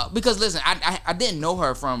lying about? Because listen, I didn't know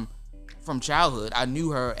her from childhood. I knew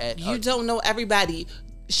her at. you don't know everybody.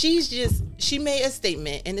 She made a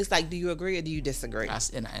statement, and it's like, do you agree or do you disagree?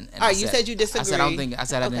 And All right, you said you disagree. I said I don't think. I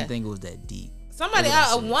said I Okay. didn't think it was that deep. Somebody,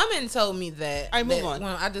 That's a what I said. woman told me that. All right, move that on.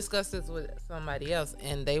 When I discussed this with somebody else,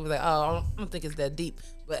 and they were like, "Oh, I don't think it's that deep."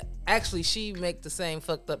 But actually, she make the same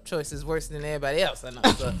fucked up choices worse than everybody else. I know.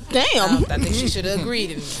 So, Damn. I think she should have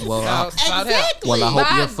agreed and Well, sought help. Well, I hope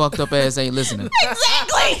But your fucked up ass ain't listening.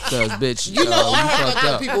 Exactly. Cause bitch, You know, all you her fucked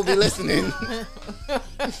up. people be listening.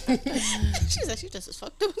 She said she just as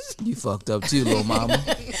fucked up. You fucked up too, little mama.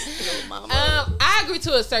 I agree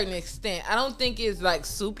to a certain extent. I don't think it's like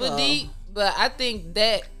super deep, but I think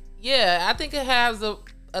that I think it has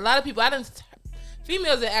a lot of people.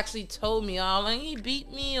 Females that actually told me all like he beat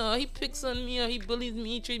me or he picks on me or he bullies me,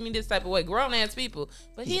 he treats me this type of way. Grown ass people,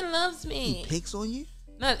 but he loves me. He picks on you.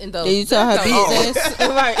 Not in those. Did you tell her not beat those- ass?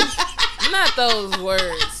 Right. Not those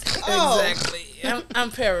words Oh. exactly.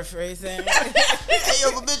 I'm paraphrasing. Hey, yo,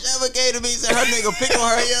 if a bitch ever came to me and said her nigga pick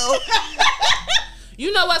on her, yo.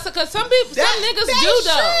 You know what? Because some niggas do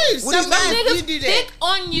though. True. What do you Some mean? niggas You do that. pick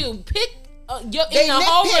on you. Pick They in a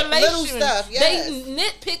whole nitpick little relationship. stuff, yes. They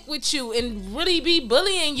nitpick with you and really be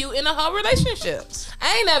bullying you in a whole relationship.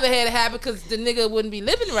 I ain't never had it happen because the nigga wouldn't be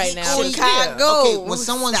living right now. but Chicago. Okay, when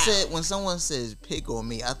someone Stop. says pick on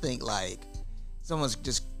me, I think like someone's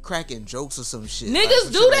just cracking jokes or some shit. Niggas like,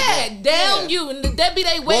 some do shit like that. Down you. And that be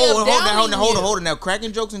their way Whoa, of hold downing on, you. Now,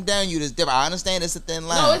 cracking jokes and down you is different. I understand it's a thin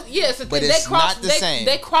line. No, it's a but thing. it's They cross, not the same.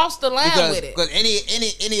 They cross the line with it. Because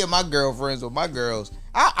any of my girlfriends or my girls,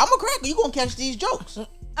 I'm a cracker. You gonna catch these jokes?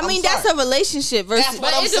 I mean, that's a relationship versus. That's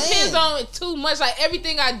But what I'm it depends saying. on it too much. Like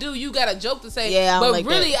everything I do, you got a joke to say. Yeah, I don't but like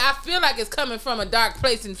really, that. I feel like it's coming from a dark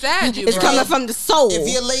place inside you. It's bro. coming from the soul.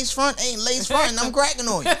 If your lace front ain't lace front, I'm cracking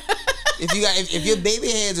on you. If your baby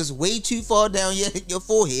hairs is way too far down your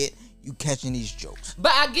forehead, you catching these jokes.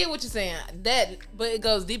 But I get what you're saying. But it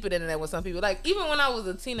goes deeper than that with some people. Like even when I was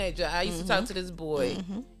a teenager, I used to talk to this boy.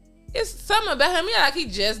 It's something about him. Yeah, like he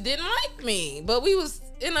just didn't like me, but we was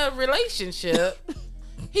in a relationship.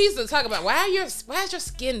 He used to talk about why is your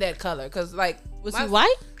skin that color? Because like Was he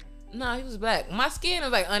white? No, he was black. My skin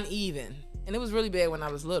is like uneven, and it was really bad when I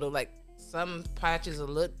was little. Like some patches a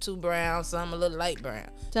little too brown, some a little light brown.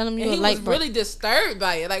 Tell him And you a he light was really disturbed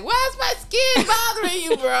by it. Like, why is my skin bothering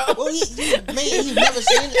you, bro? Well, he's never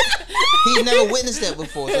seen it. He's never witnessed that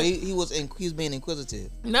before, so he was being inquisitive.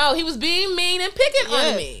 No, he was being mean and picking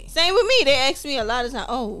on me. Same with me. They ask me a lot of times,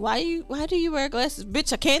 "Oh, why do you wear glasses,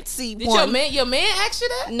 bitch? I can't see." Did one. your man ask you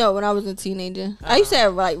that? No, when I was a teenager, I used to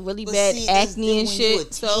have like really But bad see, that's acne and when you a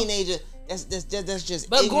shit. So teenager, that's just.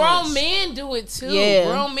 But ignorance. grown men do it too. Yeah,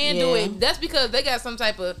 Grown men do yeah. it. That's because they got some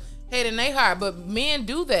type of hate in their heart. But men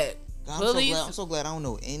do that. I'm so glad I don't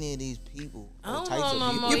know any of these people. I don't types know of no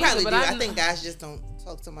people. more. You probably but do. I I kn- think guys just don't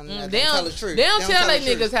talk to one another. They Tell don't the truth. They don't tell the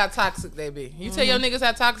their truth. niggas how toxic they be. You tell your niggas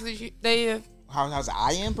how toxic they is? How's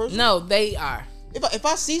I am person? No, they are. If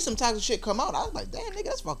I see some toxic shit come out, I was like, damn nigga,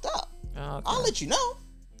 that's fucked up. Okay. I'll let you know.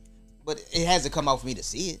 But it hasn't come out for me to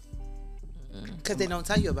see it. Because they don't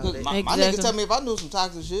tell you about it. My Exactly. niggas tell me if I knew some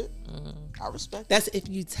toxic shit, I respect it. That's if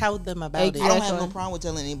you tell them about I it. don't have no Exactly. problem with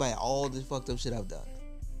telling anybody all the fucked up shit I've done.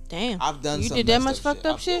 damn, I've done you some did that messed much fucked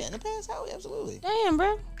up Yeah, shit. in the past, hell yeah, absolutely. Damn,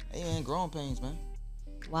 bro. Hey man, growing pains, man.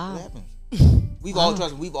 Wow. What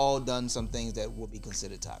happens? We've all done some things that would be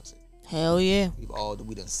considered toxic. Hell yeah.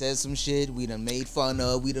 We done said some shit, we done made fun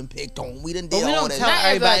of, we done picked on, we done But did we all don't that. tell Not as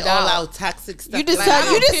everybody a all dog. our toxic stuff. You just Like, tell I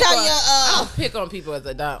you don't- just tell your I don't pick on people as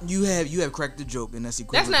a dog. You have cracked the joke, and that's That's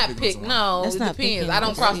equivalent. not to picking pick. on someone. No, That's it not depends. picking. I don't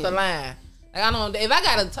That's cross it. the line. Like I don't. If I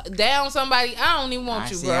gotta down somebody, I don't even want I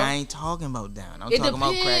you, see. bro. I ain't talking about down. I'm It talking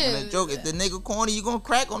about cracking a depends. joke. If the nigga corny, you gonna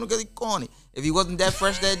crack on him because he corny. If he wasn't that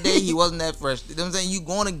fresh that day, he wasn't that fresh. You know what I'm saying? You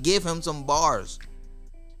gonna give him some bars.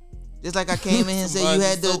 Just like I came in and said you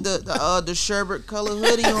had the sherbet color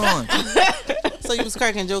hoodie on. So you was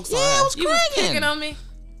cracking jokes Yeah, on I her. was You was cracking. picking on me.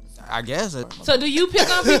 I guess. So do you pick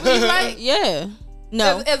on people you like? Yeah.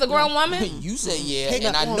 No. As a grown woman? You said yeah, Pick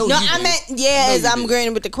and I up know on- No, you I did. meant I yeah. know As you I'm did.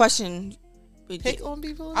 agreeing with the question. Pick on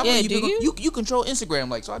people? I Yeah, believe do you, you control Instagram,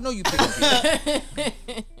 like, so I know you pick on people.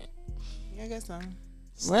 Yeah, I guess so.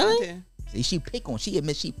 Really? Okay. See, she pick on. She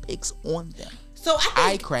admits she picks on them. So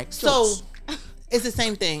I crack So jokes. it's the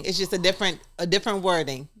same thing. It's just a different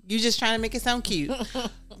wording. You just trying to make it sound cute.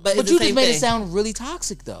 But But you just made it sound really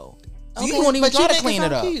toxic, though. So you won't even try to clean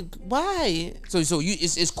it up. Why? So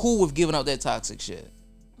it's cool with giving out that toxic shit.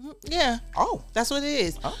 Yeah, Oh, that's what it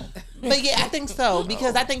is. oh. But yeah, I think so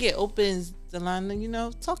because I think it opens the line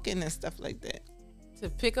of, talking and stuff like that. To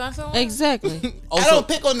pick on someone? Exactly. I don't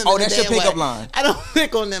pick on them. Oh, in the that's your bad pickup way. line. I don't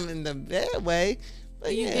pick on them in the bad way.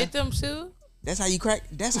 But You yeah. get them too? That's how you crack.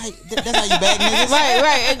 That's how you bag niggas.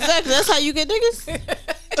 right. Exactly. That's how you get niggas.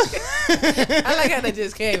 I like how that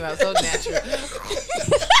just came out so natural.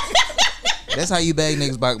 That's how you bag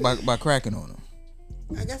niggas by cracking on them.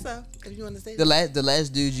 I guess so. If you want to say The that. last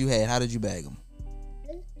dude you had, how did you bag him?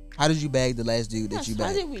 How did you bag the last dude that you How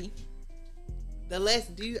bagged? did we? The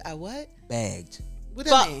last dude, I what? Bagged. What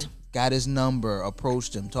that Fucked. mean? Got his number,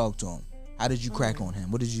 approached him, talked to him. How did you crack on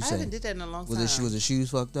him? What did you I say? haven't did that in a long Was time. his shoes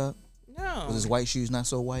fucked up? No. Was his white shoes not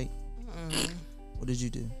so white? What did you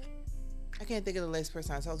do? I can't think of the last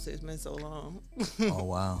person I talked to. It's been so long. Oh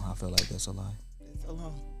wow, I feel like that's a lie. It's so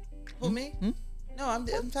long. Who, me? No, I'm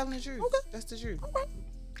telling the truth. Okay. That's the truth.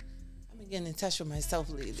 I've been getting in touch with myself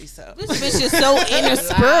lately, so. This bitch is so inner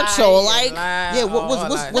spiritual. Like, Yeah,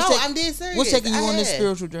 what's No, take- I'm dead serious. what's taking you I on this have.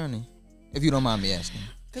 spiritual journey? If you don't mind me asking.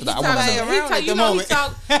 'Cause I you wanna talking know. about around at the moment. He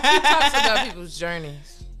talks about people's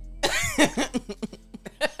journeys.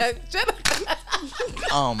 Shut up.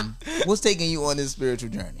 What's taking you on this spiritual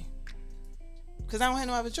journey? Because I don't have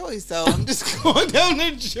no other choice, so I'm just going down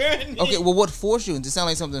the journey. Okay, well, what forced you? It sounds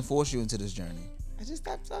like something forced you into this journey. I just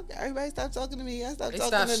stopped talking. Everybody stopped talking to me. I stopped They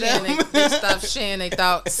talking stopped to sharing. them. They stopped sharing their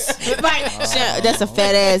thoughts. That's a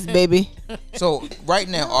fat ass, baby. So right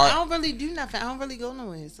now, I don't really do nothing. I don't really go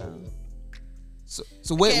nowhere, so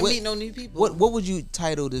so what, can't what, meet no new people. what would you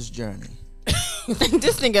title this journey?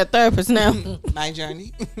 This nigga a therapist now. My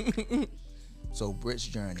journey. So Brit's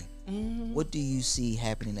journey. Mm-hmm. What do you see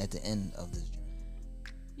happening at the end of this journey?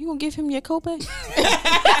 You gonna give him your copay?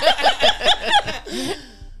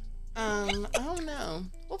 I don't know.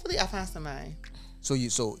 Hopefully, I find somebody So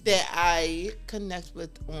that I connect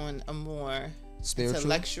with on a more spiritual,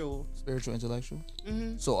 intellectual. intellectual.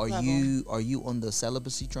 Mm-hmm. So are level. you on the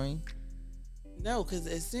celibacy train? No, because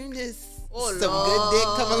as soon as Oh, some Lord. good dick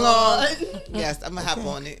come along, yes, I'm gonna hop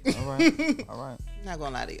on it. All right, all right, I'm not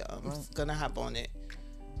gonna lie to y'all. I'm just gonna hop on it.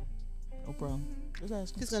 no problem. Just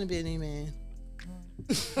asking. He's gonna be a new man.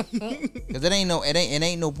 Cause it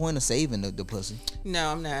ain't no point of saving the pussy. No,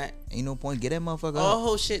 I'm not. Ain't no point. Get that motherfucker All up.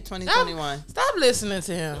 whole shit 2021. Stop listening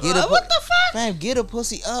to him. Get a What the fuck? Fam, get a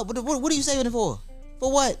pussy up. What are you saving it for?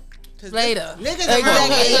 For what? 'Cause Later. Niggas Exactly.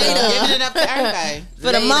 around here Later. giving it up to everybody.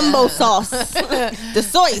 For the mumbo sauce, the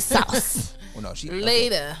soy sauce. Well, no, she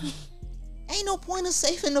Later. Ain't no point of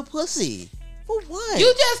saving the pussy. For what?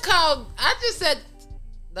 You just called. I just said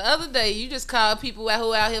the other day. You just called people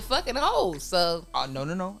who out here fucking hoes. So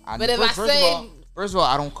No. But if I say- first of all,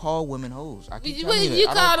 I don't call women hoes. I keep you telling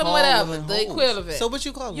call I don't them call whatever. women The hoes. equivalent. So what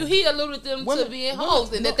you call You them? he alluded them Women- to being women-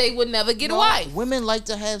 hoes and no. that they would never get a No, wife. Women like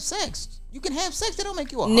to have sex. You can have sex. That don't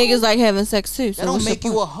make you a hoe. Niggas like having sex too. So That don't what's the make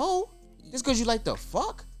you point? a hoe. Just because you like to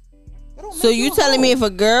fuck. That don't So make you a telling hoe. me if a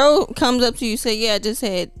girl comes up to you say, "Yeah, I just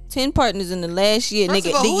had 10 partners in the last year, First nigga,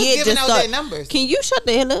 of all, the who's year giving just out started." their numbers? Can you shut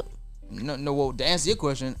the hell up? No. Well, to answer your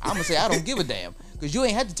question, I'm gonna say I don't give a damn because you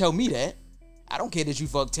ain't had to tell me that. I don't care that you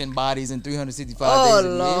fuck 10 bodies in 365 Oh, days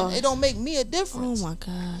a Lord. year. It don't make me a Oh difference. my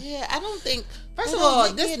god. Yeah, I don't think. First It of don't all,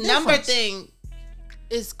 make me this a number difference. thing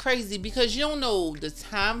is crazy because you don't know the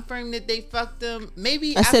time frame that they fucked them.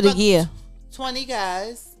 Maybe I said a fucked year. 20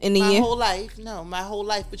 guys In a my year? whole life. No, my whole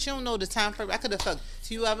life. But you don't know the time frame. I could have fucked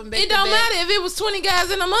 2 of them. back It to don't back. matter if it was 20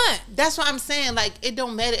 guys in a month. That's what I'm saying. Like, it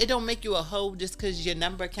don't matter. It don't make you a hoe just because your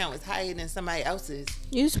number count is higher than somebody else's.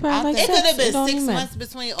 You just probably like It sex. could have been don't 6 even matter. months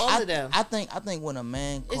between all of them. I think when a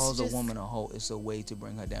man It's calls just- a woman a hoe, it's a way to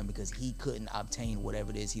bring her down because he couldn't obtain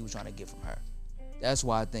whatever it is he was trying to get from her. That's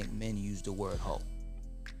why I think men use the word hoe.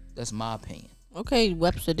 That's my opinion. Okay,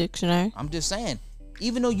 Webster Dictionary. I'm just saying,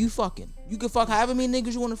 even though you fucking, you can fuck however many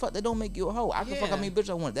niggas you want to fuck. That don't make you a hoe. I can fuck how Yeah. many bitches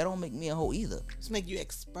I want. That don't make me a hoe either. Just make you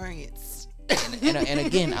experience. And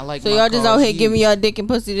again, I like. So my y'all just cars out here giving used. y'all dick and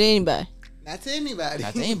pussy to anybody. Not to anybody.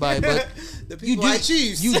 Not to anybody, but the you people do I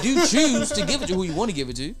choose. You do choose to give it to who you want to give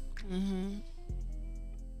it to.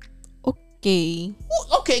 Okay.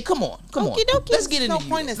 Well, okay, come on. Okie dokie. Let's get into No you.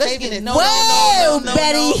 point in Let's saving get it. no, Whoa, no.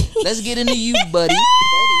 Betty. Let's get into you, buddy.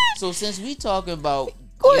 So since we talking about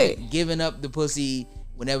Go ahead. giving up the pussy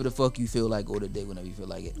whenever the fuck you feel like, or the dick whenever you feel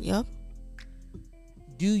like it, Yup.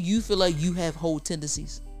 do you feel like you have whole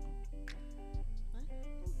tendencies?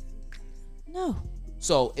 No.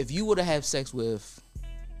 So if you were to have sex with,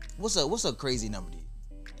 what's a crazy number to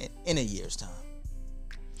you in a year's time?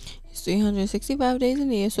 It's 365 days in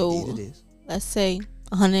a year, so Indeed it is. let's say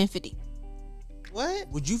 150. What?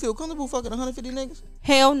 Would you feel comfortable fucking 150 niggas?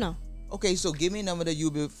 Hell no. Okay, so give me a number that you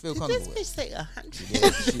would feel Did comfortable this bitch with. say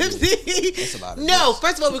 100? did. That's about it. No,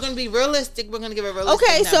 first of all, we're going to be realistic. We're going to give a realistic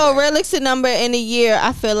Okay, so a number. realistic number in a year,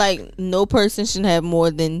 I feel like no person should have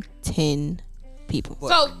more than 10 people. But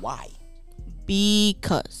So- why?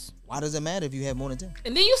 Because. Why does it matter if you have more than 10?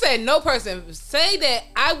 And then you said no person. Say that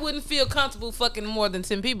I wouldn't feel comfortable fucking more than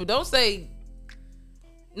 10 people. Don't say.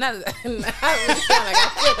 Not, I really sound like I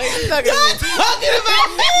feel like you're talking about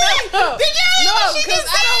me. No, Did y'all no, hear what she because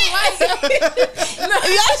just I don't like.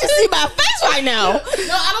 Y'all should see my face right now.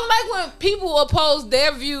 No, I don't like when people oppose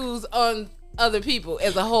their views on other people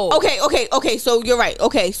as a whole. Okay. So you're right.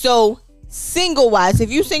 Okay, so single wise, if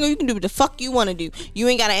you single, you can do what the fuck you want to do. You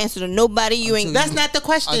ain't gotta answer to nobody. You ain't. That's not the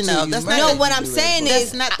question, Until though. you That's marry. not No, the- what I'm saying That's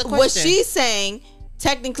is not the what question. she's saying.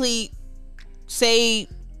 Technically, say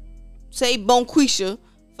Bonquisha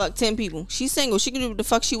fuck 10 people. She's single. She can do what the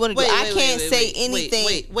fuck she want to do. I can't say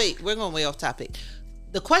anything. Wait. We're going way off topic.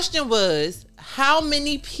 The question was, how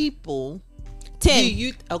many people 10. do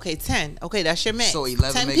you... Okay, 10. Okay, that's your max. So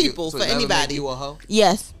 11 10 make people you, so for 11 make anybody. you a hoe?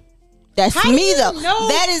 Yes. That's How do me you though. know?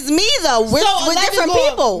 That is me though. We're 11 different gonna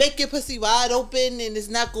people. Make your pussy wide open and it's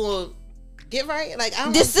not going to Get right. Like I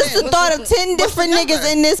don't. This is understand. the thought of What's 10 what's the different niggas number?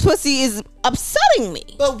 in this pussy is upsetting me.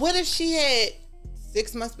 But what if she had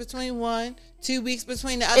 6 months between one, 2 weeks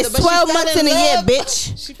between the other? It's but she 12 fell months in in a year, love.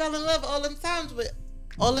 bitch. She fell in love all them times with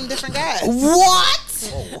all them different guys. What?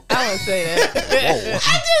 I wouldn't say that.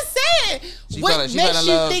 I'm just saying. She What fell in makes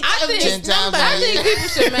you love think I of think this 10 times number? in a I year. think people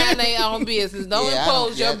should mind their own business. Don't Yeah, I don't-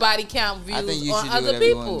 impose your yeah. body count I think views you on should do other whatever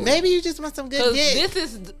you wanna people. do. Maybe you just want some good Because dick.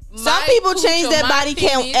 this is Some people change their body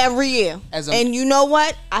count penis. every year. As a- And you know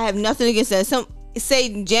what? I have nothing against that. Some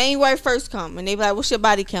say January 1st come and they be like, what's your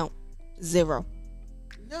body count? 0.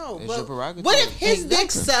 No, It's but your prerogative. what if his dick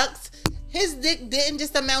Exactly. sucks? His dick didn't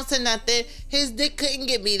just amount to nothing. His dick couldn't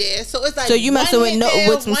get me there. So it's like So you messing one with hit no- there,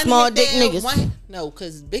 with some one small hit dick there, niggas. No,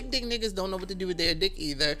 because big dick niggas don't know what to do with their dick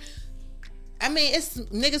either. I mean, it's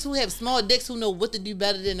niggas who have small dicks who know what to do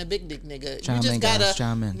better than a big dick nigga. Chime you just in, guys. gotta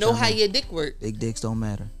Chime in. know Chime how in. your dick works. Big dicks don't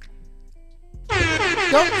matter.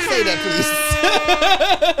 Don't say that,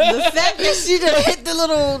 please. The fact that she done hit the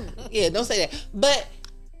little... Yeah, don't say that. But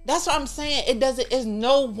that's what I'm saying. It doesn't. It's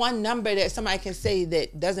no one number that somebody can say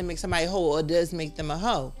that doesn't make somebody whole or does make them a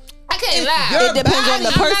hoe. I can't Your lie. It depends on the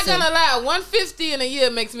I'm not person. gonna lie. 150 in a year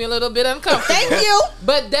makes me a little bit uncomfortable. Thank you.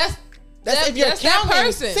 But that's If you're that counting.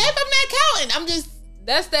 person. Say if I'm not counting. I'm just.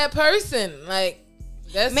 That's that person. Like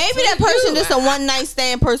that's Maybe who that you. person just a one night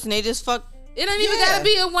stand person. They just fuck. It ain't even Yeah. gotta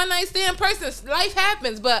be a one night stand person. Life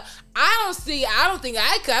happens, but I don't think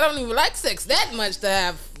I could. I don't even like sex that much to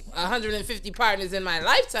have 150 partners in my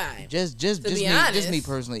lifetime. Just be me, honest. just me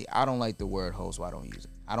personally. I don't like the word hoe, so I don't use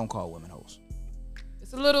it. I don't call women hoes.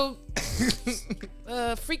 It's a little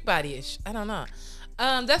freak body ish. I don't know.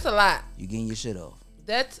 That's a lot. You getting your shit off.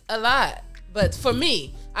 That's a lot. But for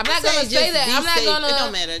me, I'm not say gonna just say that. be I'm not safe. gonna. It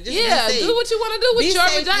don't matter. Just be yeah, safe. do what you want to do with Be your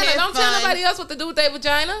safe, vagina. have Don't tell fun. nobody else what to do with their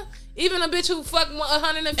vagina. Even a bitch who fuck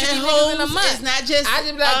 150 And niggas in a hoes month. is not just I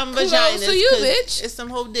just be like, kudos vaginas. to you, 'cause bitch. It's some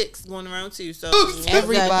whole dicks going around too. So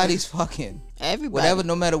Everybody's fucking. Everybody. Whatever,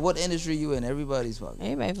 no matter what industry you in, everybody's fucking.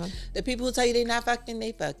 Everybody fuck. the people who tell you they not fucking,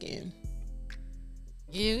 they fucking.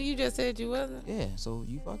 You just said you wasn't. Yeah, so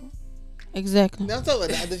you fucking. Exactly. Don't talk about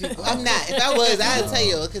the other people. I'm not. If I was, I'd tell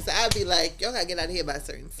you because I'd be like, y'all gotta get out of here by a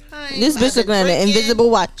certain time. This I've bitch been looking at an drinking. invisible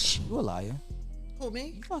watch. You a liar. Who,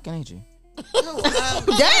 me? You fucking ain't you? No, Damn.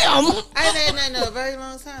 I ain't had nothing in a very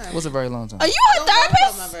long time. What's a very long time? Are you a Don't worry about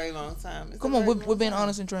my therapist? very long time. It's Come a on, very we're long being time.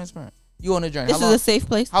 honest and transparent. You on a journey? This How is long? a safe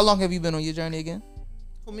place. How long have you been on your journey again?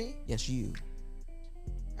 Who, me? Yes, you.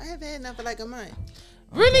 I haven't had nothing for like a month.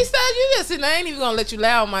 Brittany said you listen. I ain't even gonna let you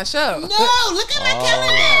lie on my show. No, look at my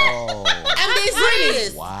calendar. Oh. I'm being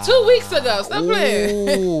serious. Wow. 2 weeks ago. Stop playing.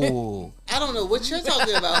 Ooh. I don't know what you're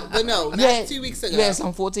talking about, but no, not You had- 2 weeks ago. You had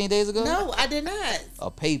some 14 days ago? No, I did not.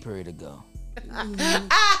 A pay period ago.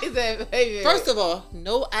 He said, baby. First of all,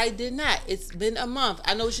 no, I did not. It's been a month.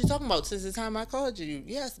 I know what you're talking about since the time I called you.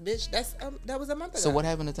 Yes, bitch. That was a month ago. So what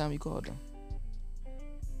happened the time you called them?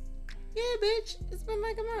 Yeah, bitch. It's been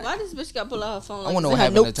like a month. Why this bitch got pull out her phone? I want to know what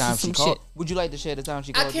happened the time she called. Would you like to share the time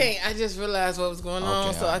she I called? can't. I just realized what was going on,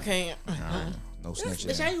 Okay, so I alright. can't. No Bitch,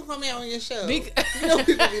 snitching. how you come out on your show? Bec- You know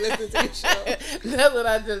people be listening to your show. That's what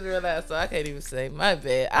I just realized, so I can't even say. My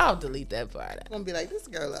bad. I'll delete that part. I'm gonna be like, this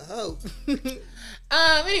girl a hoe.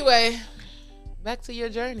 Anyway, back to your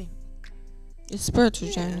journey. It's spiritual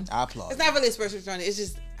journey. I applaud. It's not really a spiritual journey. It's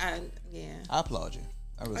just, I applaud you.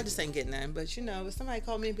 I really I just ain't getting none. But you know, if somebody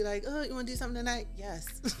called me and be like, oh, you want to do something tonight? Yes.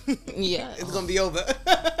 Yeah. It's gonna be over.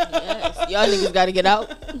 Yes. Y'all niggas gotta get out.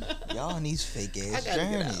 Y'all in these fake ass I gotta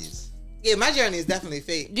get out. journeys. Yeah, my journey is definitely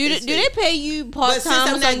fake. Do It's they fake. pay you part But since time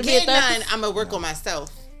I'm or something not to be a getting none, therapist? I'm gonna work on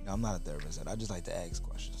myself. No, I'm not a therapist. I just like to ask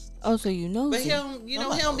questions. Oh, so you know? But he don't, you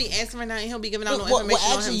know, he don't be answering that. He don't be giving out no Well,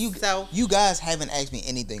 information actually, on himself. you guys haven't asked me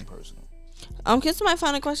anything personal. Can somebody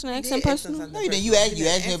find a question and ask them did ask him personal? something. No, you didn't. You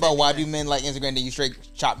asked me about why do men like Instagram, then you straight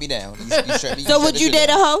chop me down. So would you date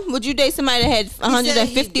a hoe? Would you date somebody that had He said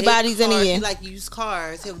 150 he bodies date in a cars. year? He like use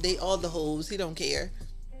cars. He'll date all the hoes. He don't care.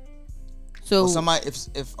 So somebody,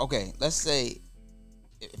 if okay, let's say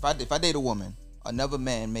if I date a woman, another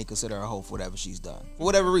man may consider her a hoe for whatever she's done for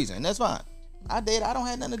whatever reason, and that's fine. I don't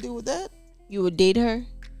have nothing to do with that you would date her?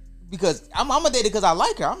 because I'm gonna date it because I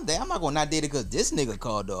like her. I'm not gonna not date it because this nigga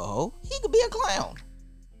called her a hoe. He could be a clown.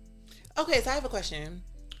 Okay, so I have a question.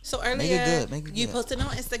 So earlier, Make it good, make it you good. posted on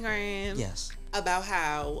Instagram Yes. about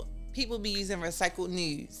how people be using recycled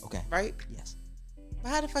news. Okay. Right? Yes. But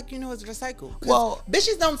how the fuck you know it's recycled? 'Cause Well-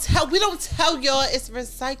 bitches don't tell. We don't tell y'all it's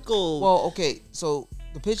recycled. Well, okay. So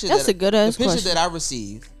the picture That's a good-ass the picture question. that I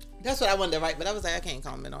received. that's what I wanted to write, but I was like, I can't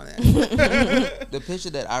comment on that. The picture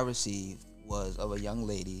that I received was of a young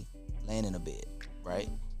lady laying in a bed, right?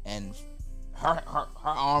 And her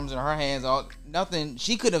arms and her hands, all nothing.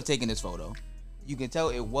 She couldn't have taken this photo. You can tell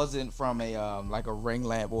it wasn't from a like a ring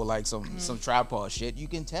lamp or like some tripod shit. You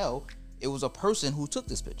can tell it was a person who took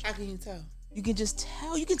this picture. How can you tell? You can just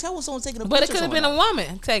tell. You can tell when someone's taking a picture. But it could have been a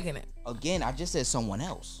woman taking it. Again, I just said someone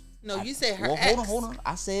else. No, you said her Well, ex. hold on.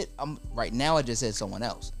 I said right now. I just said someone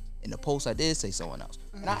else. In the post, I did say someone else,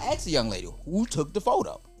 and I asked the young lady who took the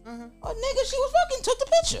photo. A nigga, she was fucking took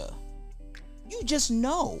the picture. You just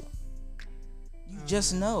know. You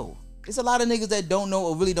just know. There's a lot of niggas that don't know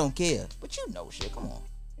or really don't care, but you know shit. Come on.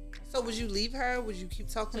 So would you leave her? Would you keep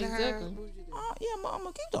talking to her? Exactly. What would you do? Yeah, I'm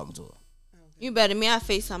gonna keep talking to her. You better me. I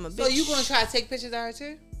FaceTime a bitch. So you gonna try to take pictures of her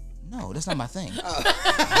too? No, that's not my thing. No.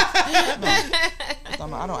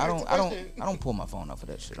 I don't pull my phone up for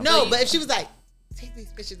that shit. No, but if she was like, take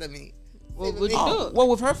these pictures of me. What would you Oh, do? well,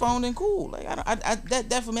 with her phone, then cool. Like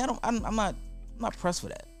that for me, I'm not pressed for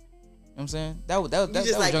that. You know what I'm saying? That You that just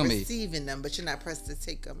was like young me. receiving them, but you're not pressed to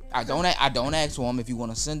take them. I don't ask for them. If you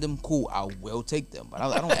want to send them, cool. I will take them, but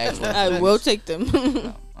I don't ask for them. I will take them.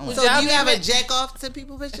 No, I don't So ask- do you have a jack off to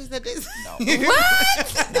people pictures that they? No.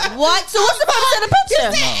 What? So what's the purpose of the picture?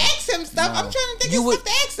 Ask him stuff. I'm trying to think of stuff to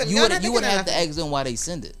ask him. You Y'all would not you thinking would of have to nothing. ask them why they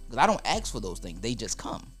send it, because I don't ask for those things. They just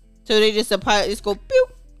come. So they just just go pew.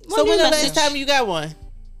 So when the last message? time you got one?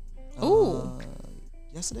 Ooh.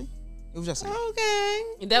 Yesterday. It was yesterday.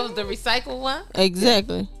 Okay. That was the recycle one.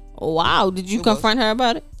 Exactly. Wow. Did you It confront her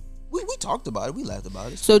about it? We talked about it. We laughed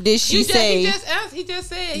about it. So did she He say? just asked. He just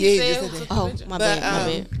said. Yeah, He he said. just it was said a Oh, picture. my But, bad.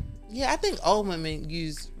 My bad. Yeah, I think all women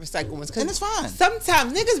use recycled ones. And it's fine.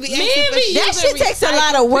 Sometimes niggas be Men asking for be shit. That using shit takes a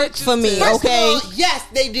lot of work for me. pictures, too. First of Okay. all, yes,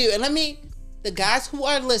 they do. And the guys who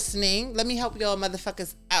are listening, let me help y'all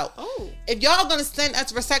motherfuckers out. Oh. If y'all gonna send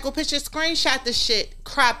us recycled pictures, screenshot the shit,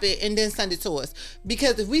 crop it, and then send it to us.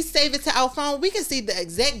 Because if we save it to our phone, we can see the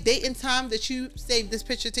exact date and time that you saved this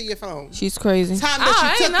picture to your phone. She's crazy. Time Oh, I that you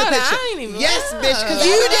ain't took the know that. picture. I ain't even Yes, know. bitch. Because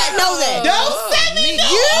You didn't know that. Don't send me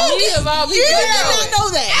no. Me of all You people did know not it. know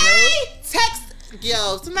that. Hey, text.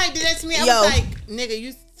 Yo, somebody did that to me. I Yo. was like, nigga,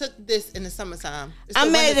 you took this in the summertime. It's I'm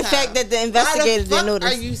the mad at the wintertime. fact that the Why investigator the didn't fuck know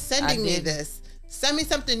this. are you sending I me did. this? Send me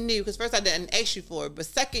something new, because first I didn't ask you for it, but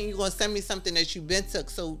second you're gonna send me something that you been took.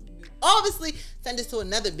 So obviously send this to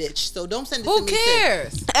another bitch. So don't send it to Who me. too.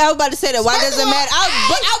 cares? I was about to say that. Why First does it of all, matter?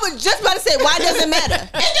 I was just about to say why does it matter?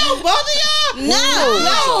 It don't bother y'all? No.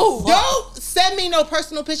 No. Don't send me no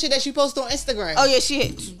personal picture that you post on Instagram. Oh yeah, she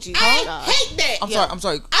hit. Jesus I God. hate that. I'm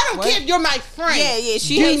sorry. I don't What? care if you're my friend. Yeah,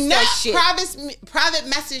 she Do hates not that shit. private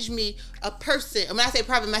message me a person. And when I say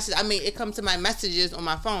private message, I mean it comes to my messages on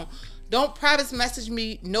my phone. Don't private message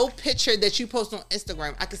me no picture that you post on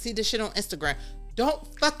Instagram. I can see this shit on Instagram. Don't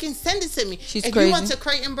fucking send it to me. She's if crazy. you went to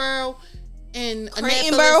Creightonboro in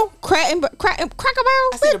Creightonboro, Cracker Barrel.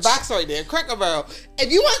 I see the bitch. box right there, Creightonboro.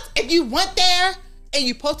 If you went there and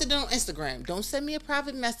you posted it on Instagram, don't send me a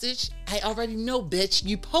private message. I already know, bitch.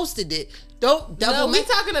 You posted it. Don't double. No, we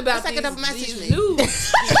talking about That's like a these, double message these me. news.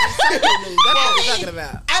 These recycle news. That's what we're talking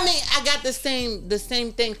about. I mean, I got the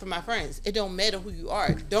same thing for my friends. It don't matter who you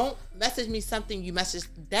are. Don't message me something you message.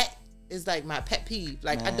 That is like my pet peeve.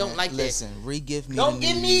 Like I don't like Listen, re-gift me. Don't the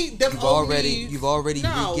give news. me them You've old already news. re-gifted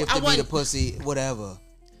No, I me the want- pussy. Whatever. that.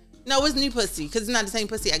 No, it's new pussy because it's not the same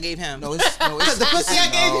pussy I gave him. No, it's Because the pussy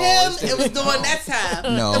I gave him, it was doing that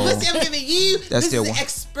time. No. The pussy I'm giving you, That's this still is one.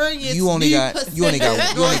 experience. You only new got pussy. you only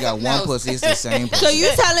got one No. pussy. It's the same pussy. So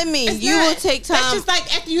you telling me It's you not. will take That's time? just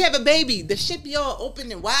like after you have a baby, the shit be all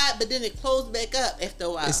open and wide, but then it closed back up after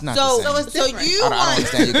a while. It's not So the same. it's so different. you I don't want?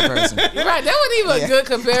 understand your comparison. You're right. That wasn't even a good I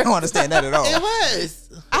comparison. don't understand that at all. It was.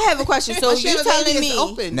 I have a question. So Once you have a baby, telling it's me?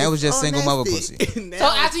 open. That was It's just all single mother nasty. pussy. So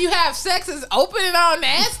after you have sex, it's open and all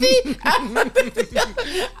nasty?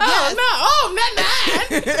 Oh,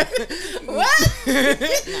 not what?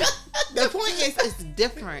 The point is, it's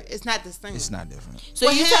different. It's not the same. It's not different. So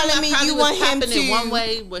With you him, telling I me probably you was want him popping it one to?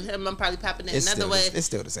 way. With him, I'm probably popping it It's another still, way. it's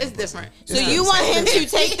still the same. It's pussy. different. So It's you still want the him same. to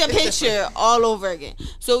take the picture all over again?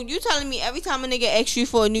 So you telling me every time a nigga asks you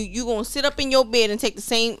for a nude, you gonna sit up in your bed and take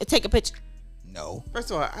a picture? No.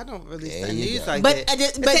 First of all, I don't really There send you news go. like But that.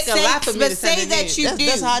 It but take a lot for me to say send a that nude. you do.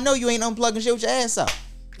 That's how I know you ain't unplugging shit with your ass out.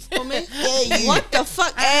 For me? Yeah, you. What the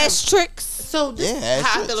fuck ass tricks? So this Yeah, is it's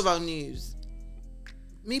how I rich. feel about news.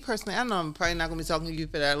 Me personally, I know I'm probably not gonna be talking to you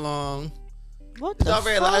for that long. What There's the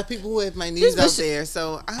already a lot of fuck? people who have my news This out bitch- there,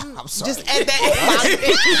 so I'm sorry. just at that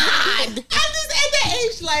age. I'm just at that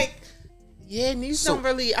age, like, yeah, news So- don't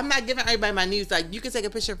really. I'm not giving everybody my news. Like, you can take a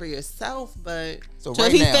picture for yourself, but So So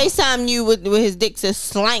right if he now. FaceTime you with his dick says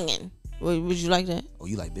slanging, would you like that? Oh,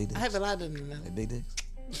 you like big dicks? I have a lot of them. Like big dicks?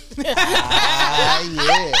 Ah,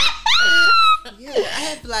 yeah. Yeah, I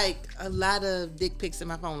have like a lot of dick pics in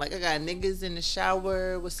my phone. Like I got niggas in the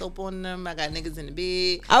shower with soap on them. I got niggas in the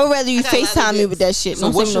bed. I would rather you I got a lot of FaceTime me dicks. with that shit. So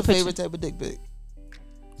Don't what's send your me no favorite picture. type of dick pic?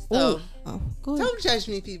 So Oh, go ahead. don't judge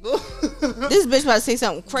me, people. This bitch about to say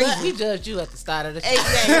something crazy. He judged you at the start of the show.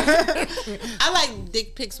 Exactly. I like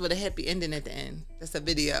dick pics with a happy ending at the end. That's a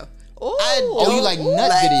video. Oh, you like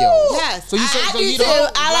nut videos? Yes. So you I so do you too.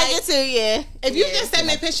 don't. I like it too, yeah. If you just send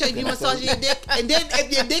me a picture of you massaging your dick, and then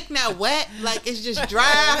if your dick not wet, like it's just dry,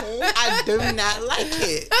 I do not like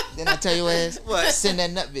it. Then I tell your ass, What? send that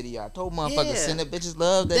nut video. I told motherfuckers, Yeah. send that bitches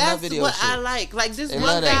love that nut That's video what shit. I like. Like this They one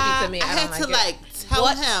love that. guy, To me, I I had don't to like like tell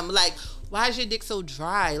him like, why is your dick so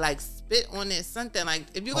dry? Like spit on it, something. Like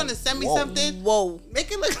if you're gonna send me whoa. something, Whoa. make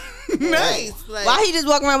it look nice. Like Why he just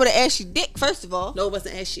walking around with an ashy dick, first of all? no, it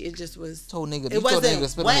wasn't ashy. It just was. Told nigga, It you told wasn't nigga to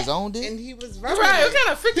spit on wet, his own dick. and he was rubbing Right, it. what kind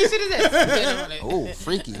of freaky shit is that? Oh,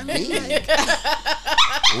 freaky.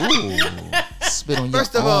 Ooh, spit on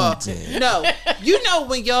First your of all, own dick. no, you know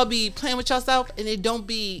when y'all be playing with yourself and it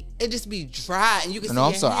just be dry and you can see No,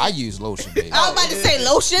 I'm your sorry. I hand. use lotion, baby. I was about to say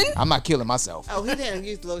lotion. I'm not killing myself. Oh, he didn't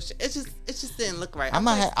use lotion. It just didn't look right. I'm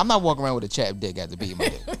not walking around with a chapped dick after beating my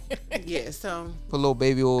dick. Yeah, so Put a little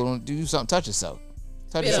baby oil on. Do something. Touch yourself.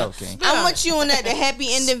 Touch yourself, King. I'm with you on that. The happy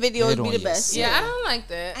ending videos Spit be on the best. Yeah, I don't like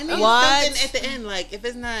that. I need What? something at the end. Like if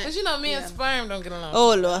it's not, Cause you know me and sperm don't get along. Oh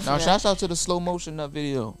Lord. I Now, forgot. shouts out to the slow motion nut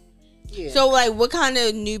video. yeah. So like, what kind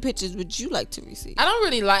of new pictures would you like to receive? I don't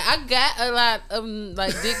really like. I got a lot of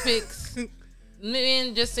like dick pics.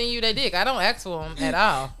 Men just send you their dick. I don't ask for them at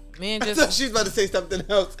all. Men I thought just she was about to say something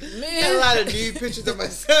else. Men- Got a lot of nude pictures of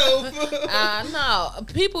myself. no.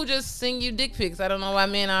 People just send you dick pics. I don't know why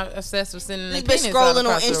men are obsessed with sending their This bitch penis all scrolling on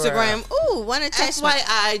across the world. Instagram. Ooh, wanna touch my?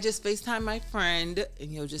 FYI, just FaceTime my friend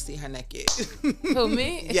and you'll just see her naked. Who,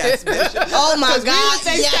 me? Yes, bitch. Oh my Because we God!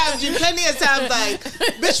 would yes. FaceTime you plenty of times like,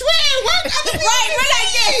 bitch, where? What?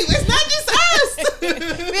 Right, it's not just us.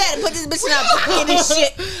 We had to put this bitch in our pocket and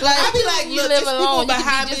shit. Like, I be like, You look, live there's alone, people you can be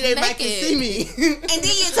behind me, just they might can naked. see me. and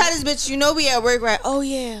then you tell this bitch, you know, we at work, right? Oh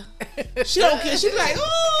yeah. She don't care. She be like, ooh.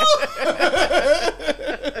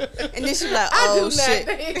 And then she be like, I oh do shit.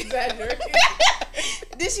 not. They exaggerate.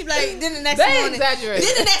 Then she be like, then the next They morning. exaggerate.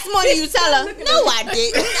 Then the next morning you tell her, no, I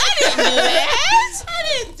didn't. I didn't do that.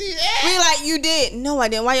 I didn't do that. We like, you did. No, I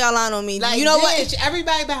didn't. Why y'all lying on me? Like, you know bitch, what?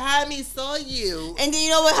 everybody behind me saw you. And then you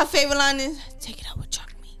know what her favorite line is? Take it out with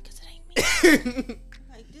drunk me, because it ain't me.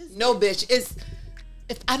 Like this. No, bitch. It's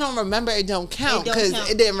if I don't remember, it don't count It don't because count.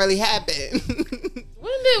 it didn't really happen.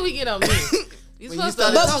 When did we get on me? You When supposed you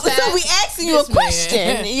to. started But talking- so we asking you a This man.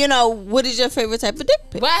 question. You know, what is your favorite type of dick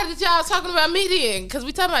pic? Why did y'all talking about me then? Because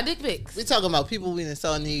we talking about dick pics. we talking about people we done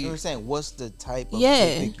saw You know what I'm nude. saying? What's the type of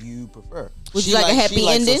Yeah. dick pic you prefer? Would you like a happy she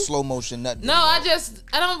likes ending? A slow motion nut. No, I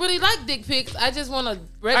don't really like dick pics. I just want a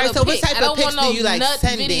regular Alright, so what pic. type I don't of want pics no do you like nut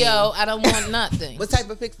sending? video. I don't want nothing. What type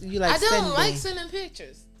of pics do you like I don't sending? like sending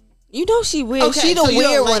pictures. You know she weird. Okay, she the so you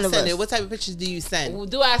weird don't like one of sending. us. What type of pictures do you send?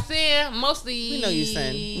 Do I send? Mostly. We know you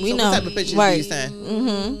send. We So know. What type of pictures do Right. you send?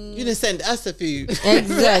 Mm-hmm. You didn't send us a few.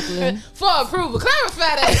 Exactly. For approval.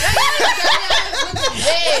 Clarify that.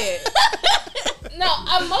 No,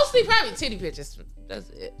 I'm mostly probably titty pictures. That's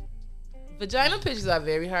it. Vagina pictures are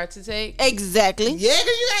very hard to take. Exactly. Yeah,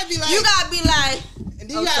 because you gotta be like, You gotta be like, and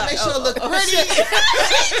then you gotta make sure it look pretty.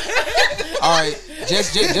 All right,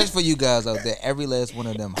 just for you guys out there, every last one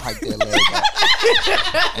of them hiked their leg up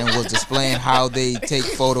and was displaying how they take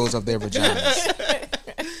photos of their vaginas.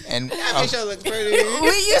 And Make sure it look pretty. we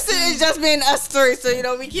used to it just being us three, so you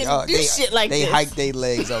know we can do shit like they this. hiked their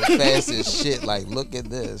legs up fast as shit. Like, look at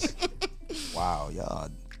this. Wow, y'all.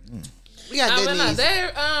 We got good No, knees.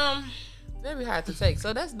 they're very hard to take.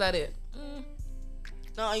 So that's about it.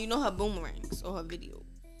 No, you know her boomerangs or her video.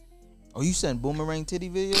 Oh, you send boomerang titty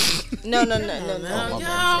videos? No. my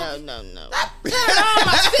Y'all, No. tell all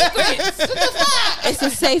my secrets. What the fuck? It's a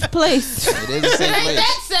safe place. It is the same It ain't place.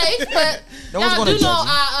 that safe, but No one's y'all gonna do know judge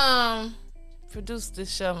you. I produced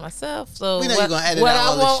this show myself. So We know what, you're gonna edit what out I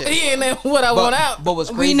all this want, shit. yeah, and then what I want out. But what's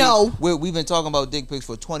We crazy? know. We've been talking about dick pics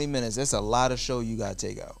for 20 minutes. That's a lot of show you gotta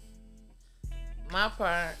take out. My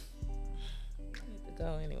part. I need to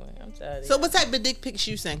go anyway. I'm tired. So what type of dick pics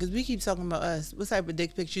you send? Because we keep talking about us. What type of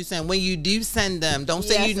dick pics you send? When you do send them, don't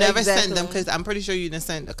say Yes, you never exactly. send them because I'm pretty sure you didn't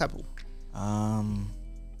send a couple.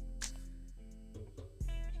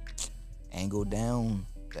 Angle down,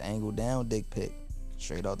 the angle down dick pic.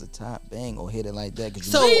 Straight off the top, bang, or hit it like that.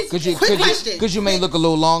 So, quick question. Because you may look a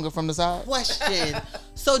little longer from the side. Question.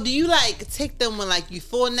 So do you like take them when like you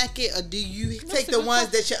full naked, or do you take the ones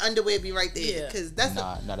that your underwear be right there? Because that's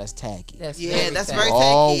Nah, that's tacky. that's very very tacky. tacky.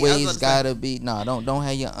 Always gotta be. Nah, don't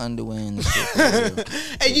have your underwear in the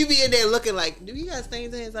shit. And you be in there looking like, do he got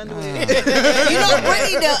stains in his underwear? You know,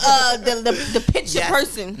 Brittany, the picture Yes.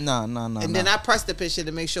 person. No. And then I press the picture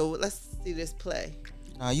to make sure. Let's see this play.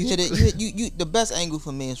 Nah, you hit it. You. The best angle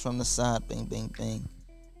for me is from the side. Bang, bang, bang.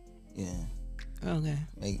 Yeah. Okay.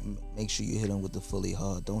 Make sure you hit him with the fully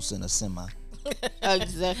hard. Don't send a semi.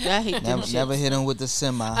 Exactly. I hate them Never shits. hit him with the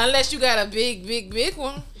semi. Unless you got a big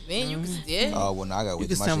one, then you can still. Oh well, now I got. You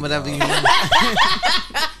can my send shit whatever hard. you want.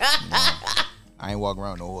 I ain't walking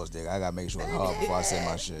around no horse dick. I gotta make sure it's hard before I say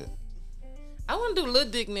my shit. I want to do little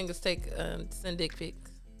dick niggas send dick pics.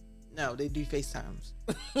 No, they do FaceTimes.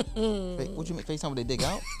 What you mean? FaceTime with their dick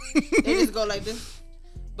out? They just go like this.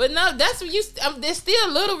 But no, that's what you. They're still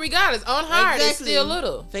little regardless. On hard, Exactly. it's still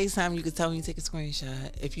little. FaceTime, you can tell when you take a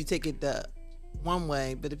screenshot. If you take it the one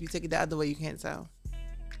way, but if you take it the other way, you can't tell.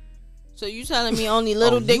 So you telling me only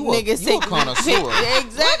little dick niggas you a take connoisseur.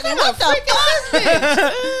 Exactly. What the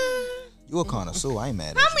fuck? You a connoisseur. I ain't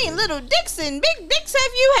mad at How you. many little dicks and big dicks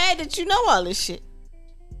have you had that you know all this shit?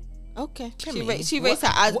 Okay. She raised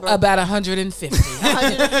her eyes. About 150.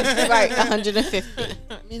 150. Right, 150.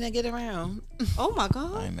 I mean, I get around. Oh my I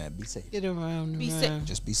God. ain't mad. Be safe. Get around. Be around. safe.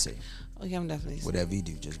 Just be safe. Oh, yeah, I'm definitely safe. Whatever you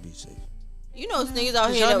do, just be safe. You know those niggas out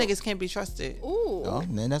Because here. y'all that- niggas can't be trusted. Ooh. Oh,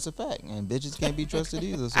 man, that's a fact. And bitches can't be trusted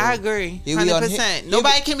either. So. I agree, Here we are- 100%. here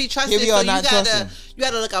Nobody we- can be trusted, here we so are you not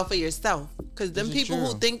gotta look out for yourself. Because them This is people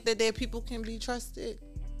who true. think that their people can be trusted.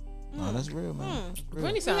 No, that's real, man. That's real.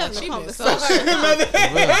 Brittany sounds like she been so Conversation. hurt.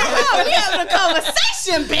 Oh, we having a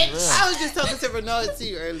conversation, bitch. I was just talking to Renard to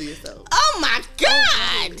you earlier, so. Oh my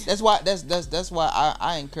God. That's why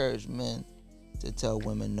I encourage men to tell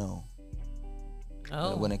women no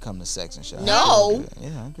Oh. when it comes to sex and shit. No.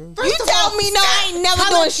 Yeah, I encourage. You tell me no, I ain't never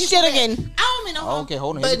doing shit again. I don't mean no. Oh, okay,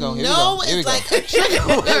 hold on. But Here we go. Here no we go. Here we is go. like a trigger Here we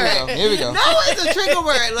go. word. Here we go. No is a trigger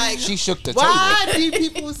word. Like, She shook the why table. do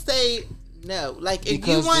people say no? Like, if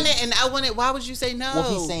Because you want the- it and I want it, why would you say no?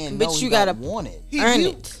 Well, he's saying But no, you he gotta- don't want it. He- Earn you-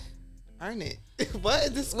 it. Earn it. What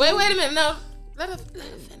is this? Wait a minute. No. Let her finish.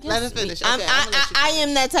 Let her finish. Okay, I'm- I'm gonna let you I finish.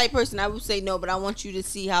 am that type person. I would say no, but I want you to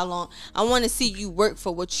see how long. I want to see you work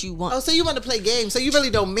for what you want. Oh, so you want to play games? So you really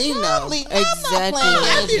don't mean no? Exactly.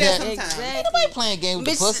 I do that sometimes. Exactly. Nobody playing games with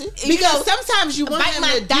Bitch, pussy. you Because know, sometimes you want bite him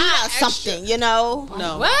my to do thigh or extra. something, you know?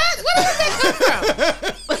 No. What? Where did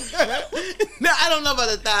that come from? No, I don't know about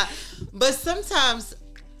the thigh, but sometimes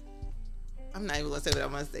I'm not even gonna say what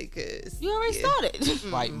I'm gonna say because You already started.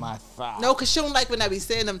 Bite my thigh. No, because she don't like when I be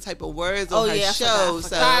saying them type of words Oh, on her yeah, I show. forgot.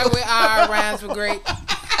 So Sorry, with our rhymes were great.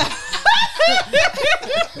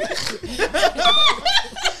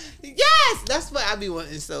 yes, that's what I be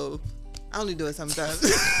wanting. So I only do it sometimes.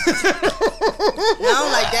 I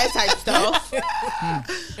don't like that type stuff.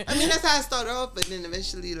 I mean, that's how I start off, but then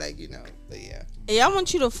eventually, like, you know, but yeah. Hey, I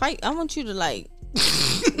want you to fight. I want you to like,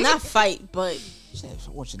 not fight, but Shit,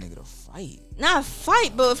 I want your nigga to fight. not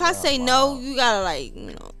fight. But if I say no, you gotta like,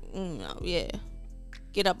 yeah,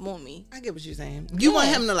 get up on me. I get what you're saying. You want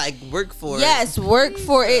him to like work for it. Yes, work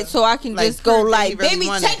for it so I can Like, just go prove that like, he really baby,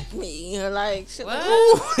 want it. take me. You're like, shit, What?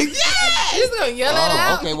 ooh. She's gonna yell it Oh,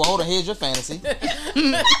 out. okay. Well, hold on. Here's your fantasy. I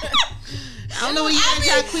don't know what you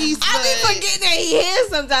got, Queez, I be but forgetting that he here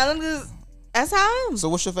sometimes. I'm just, that's how I am. So,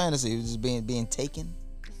 what's your fantasy? Just being taken?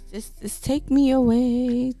 Just take me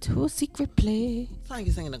away to a secret place. it's like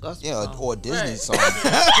you're singing a gospel Yeah, song. or Disney Right. song.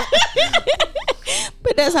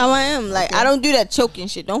 But that's how I am. Like, I don't do that choking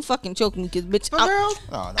shit. Don't fucking choke me, cause bitch, But I'm, girl,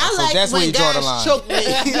 Oh, no. I So like that's where when you draw the guys line. choke me.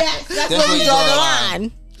 yes, that's That's where we draw the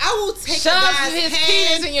line. I will take a Shove guy's his hand.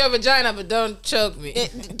 penis in your vagina, but don't choke me.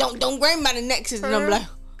 Don't grab me by the neck, and I'm like,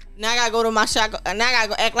 now I gotta go to my shot, and now I gotta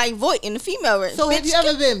go act like Voight in the female race. So have Bitch, you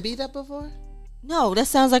ever been beat up before? No, that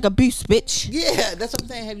sounds like abuse, bitch. Yeah, that's what I'm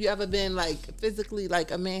saying. Have you ever been like physically, like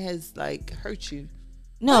a man has like hurt you?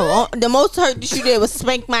 No, the most hurt that you did was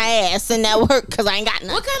spank my ass, and that hurt because I ain't got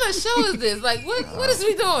nothing. What kind of show is this? Like, what is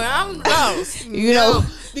we doing? I'm lost. You know,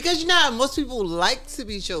 Because you know how most people like to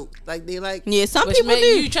be choked. Like they like. yeah, some Which people make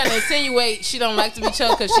do. you trying to insinuate she don't like to be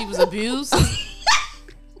choked because she was abused?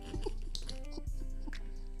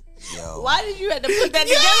 Yo, Why did you have to put that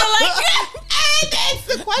together like that? I had to ask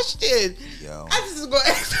the question. yo. I just gonna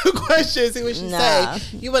ask the question, see what she Nah.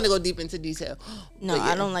 say. You want to go deep into detail? No, But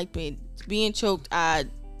yeah. I don't like being choked.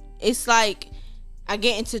 It's like I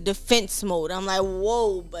get into defense mode. I'm like,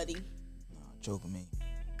 whoa, buddy. Choking me.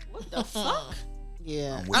 What the fuck?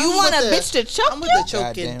 Yeah, I'm I'm You with want a the- bitch to choke I'm with you? the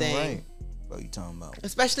choking Goddamn thing. right. What you talking about?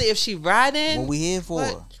 Especially if she riding. What we here for?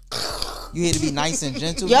 You here to be nice and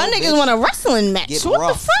gentle? Y'all no, niggas bitch. want a wrestling match. Get What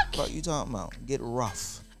rough. the fuck? What you talking about? Get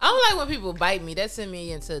rough. I don't like when people bite me. That send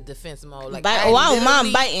me into defense mode. Like, I don't mind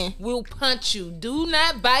literally biting. will punch you. Do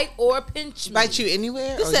not bite or pinch me. Bite you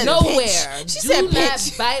anywhere? Who Or said just- Nowhere. Pinch. She Do said not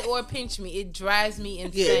pinch. bite or pinch me. It drives me Yeah,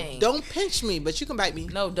 insane. don't pinch me, but you can bite me.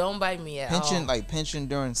 No, don't bite me at all. Pinching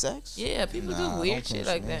during sex? Yeah, people Nah, do weird don't shit pinch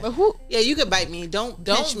like me. that. But who? Yeah, you can bite me. Don't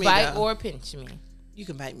Don't pinch me. bite though. or pinch me. You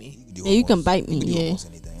can bite me. Yeah, you can bite me, You can do yeah. almost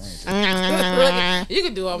anything. I ain't You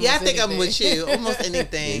can do almost Yeah, I think anything. I'm with you. Almost yeah, you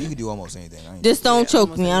anything. can do almost anything. I ain't Just don't Yeah, choke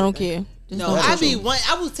almost me. I don't everything. care. Just No, don't I choke be me. one.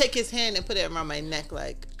 I will take his hand and put it around my neck,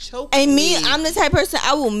 like choke. And me, I'm the type of person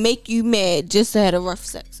I will make you mad just to have a rough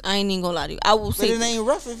sex. I ain't even gonna lie to you. I will But say it ain't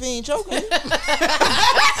rough if he ain't choking.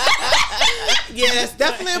 Yeah, that's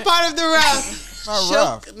definitely a part of the rough. Not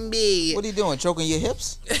Choke rough. me. What are you doing? Choking your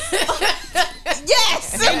hips?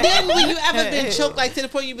 yes. And then when you ever been choked, like to the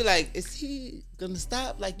point you be like, is he gonna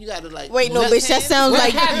stop? Like you gotta like. Wait, no, nut bitch. That hands? sounds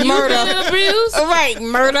like Have you murder. been abused? All right,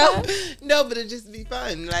 murder. No, but it just be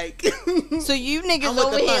fun. Like So you I'm niggas with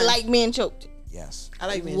over the here fun. like being choked. Yes. I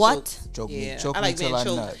like being What? choked. Choke Yeah, me. Choke I like me till being I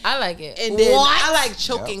choked. nut. I like it. And then What? I like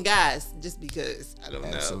choking guys just because I don't know.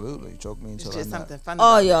 Absolutely. Choke me It's until I just nut. something fun. Oh,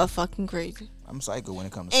 about it. y'all fucking crazy. I'm psycho when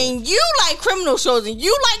it comes to sex. And you like criminal shows and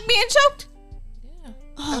you like being choked? Yeah.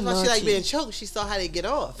 Oh, That's why Lord she like being Jesus. choked. She saw how they get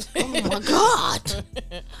off. Oh my God.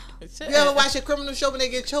 You ever watch a criminal show when they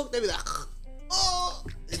get choked? They be like, oh.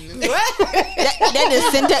 that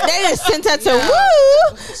is sent her to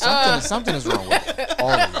woo. Something is wrong with all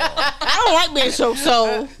of y'all. I don't like being choked,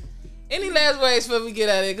 so Any last words before we get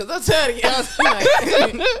out of here? Because I'm tired of y'all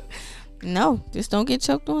tonight. no, just don't get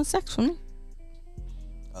choked on sex for me.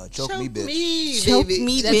 Choke me, bitch. Me, Choke baby.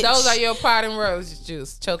 me, That- bitch. Those are your pot and rose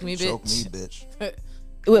juice. Choke me, bitch. Choke me, bitch.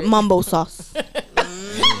 With mumbo sauce.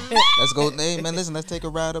 Let's go. Hey, man, listen. Let's take a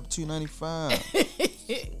ride up 295.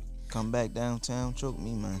 Come back downtown. Choke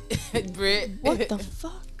me, man. Britt. What the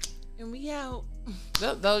fuck? And we out.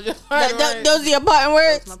 Those your pot and rose. Those are your parting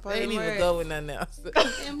words? My They parting didn't even words. go with nothing else.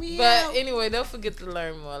 And we But out. anyway, don't forget to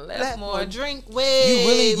learn more. Laugh Let more. more drink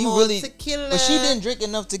way You more really. tequila. But she didn't drink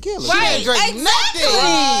enough tequila. She didn't drink Exactly. nothing.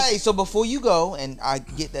 Right. So before you go, and I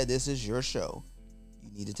get that this is your show,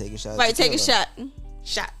 you need to take a shot. of Right, take a tequila. shot.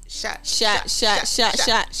 Shot. Shot, shot, shot, shot,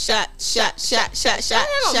 shot, shot, shot, shot, shot,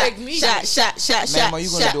 gonna shot, make me shot, do shot, shot, Ma'am, shot, are you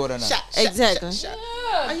gonna shot. do it or not? Shot. Exactly. Shot.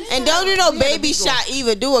 And don't do no baby shot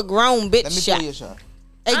either. Do a grown bitch Let me shot. pour you a shot.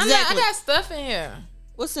 I Exactly. got stuff in here.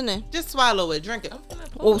 What's the name? Just swallow it. Drink it.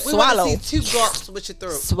 Oh, We swallow. want to see 2 gulps with your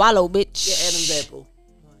throat. Swallow, bitch. Yeah, Adam's apple.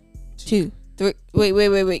 2, 3.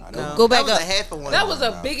 Wait. No, Go back that was up. a half of one. That was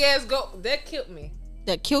a big ass go. That killed me.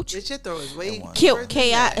 That killed you. Bitch, your throat is way. one. Killed. worse than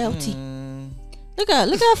that. K-I-L-T. Mm, Look at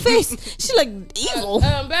her face. She look evil.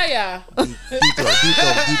 Bye, y'all.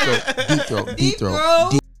 deep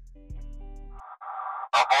throat.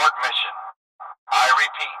 Abort mission. I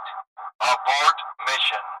repeat, abort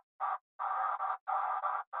mission.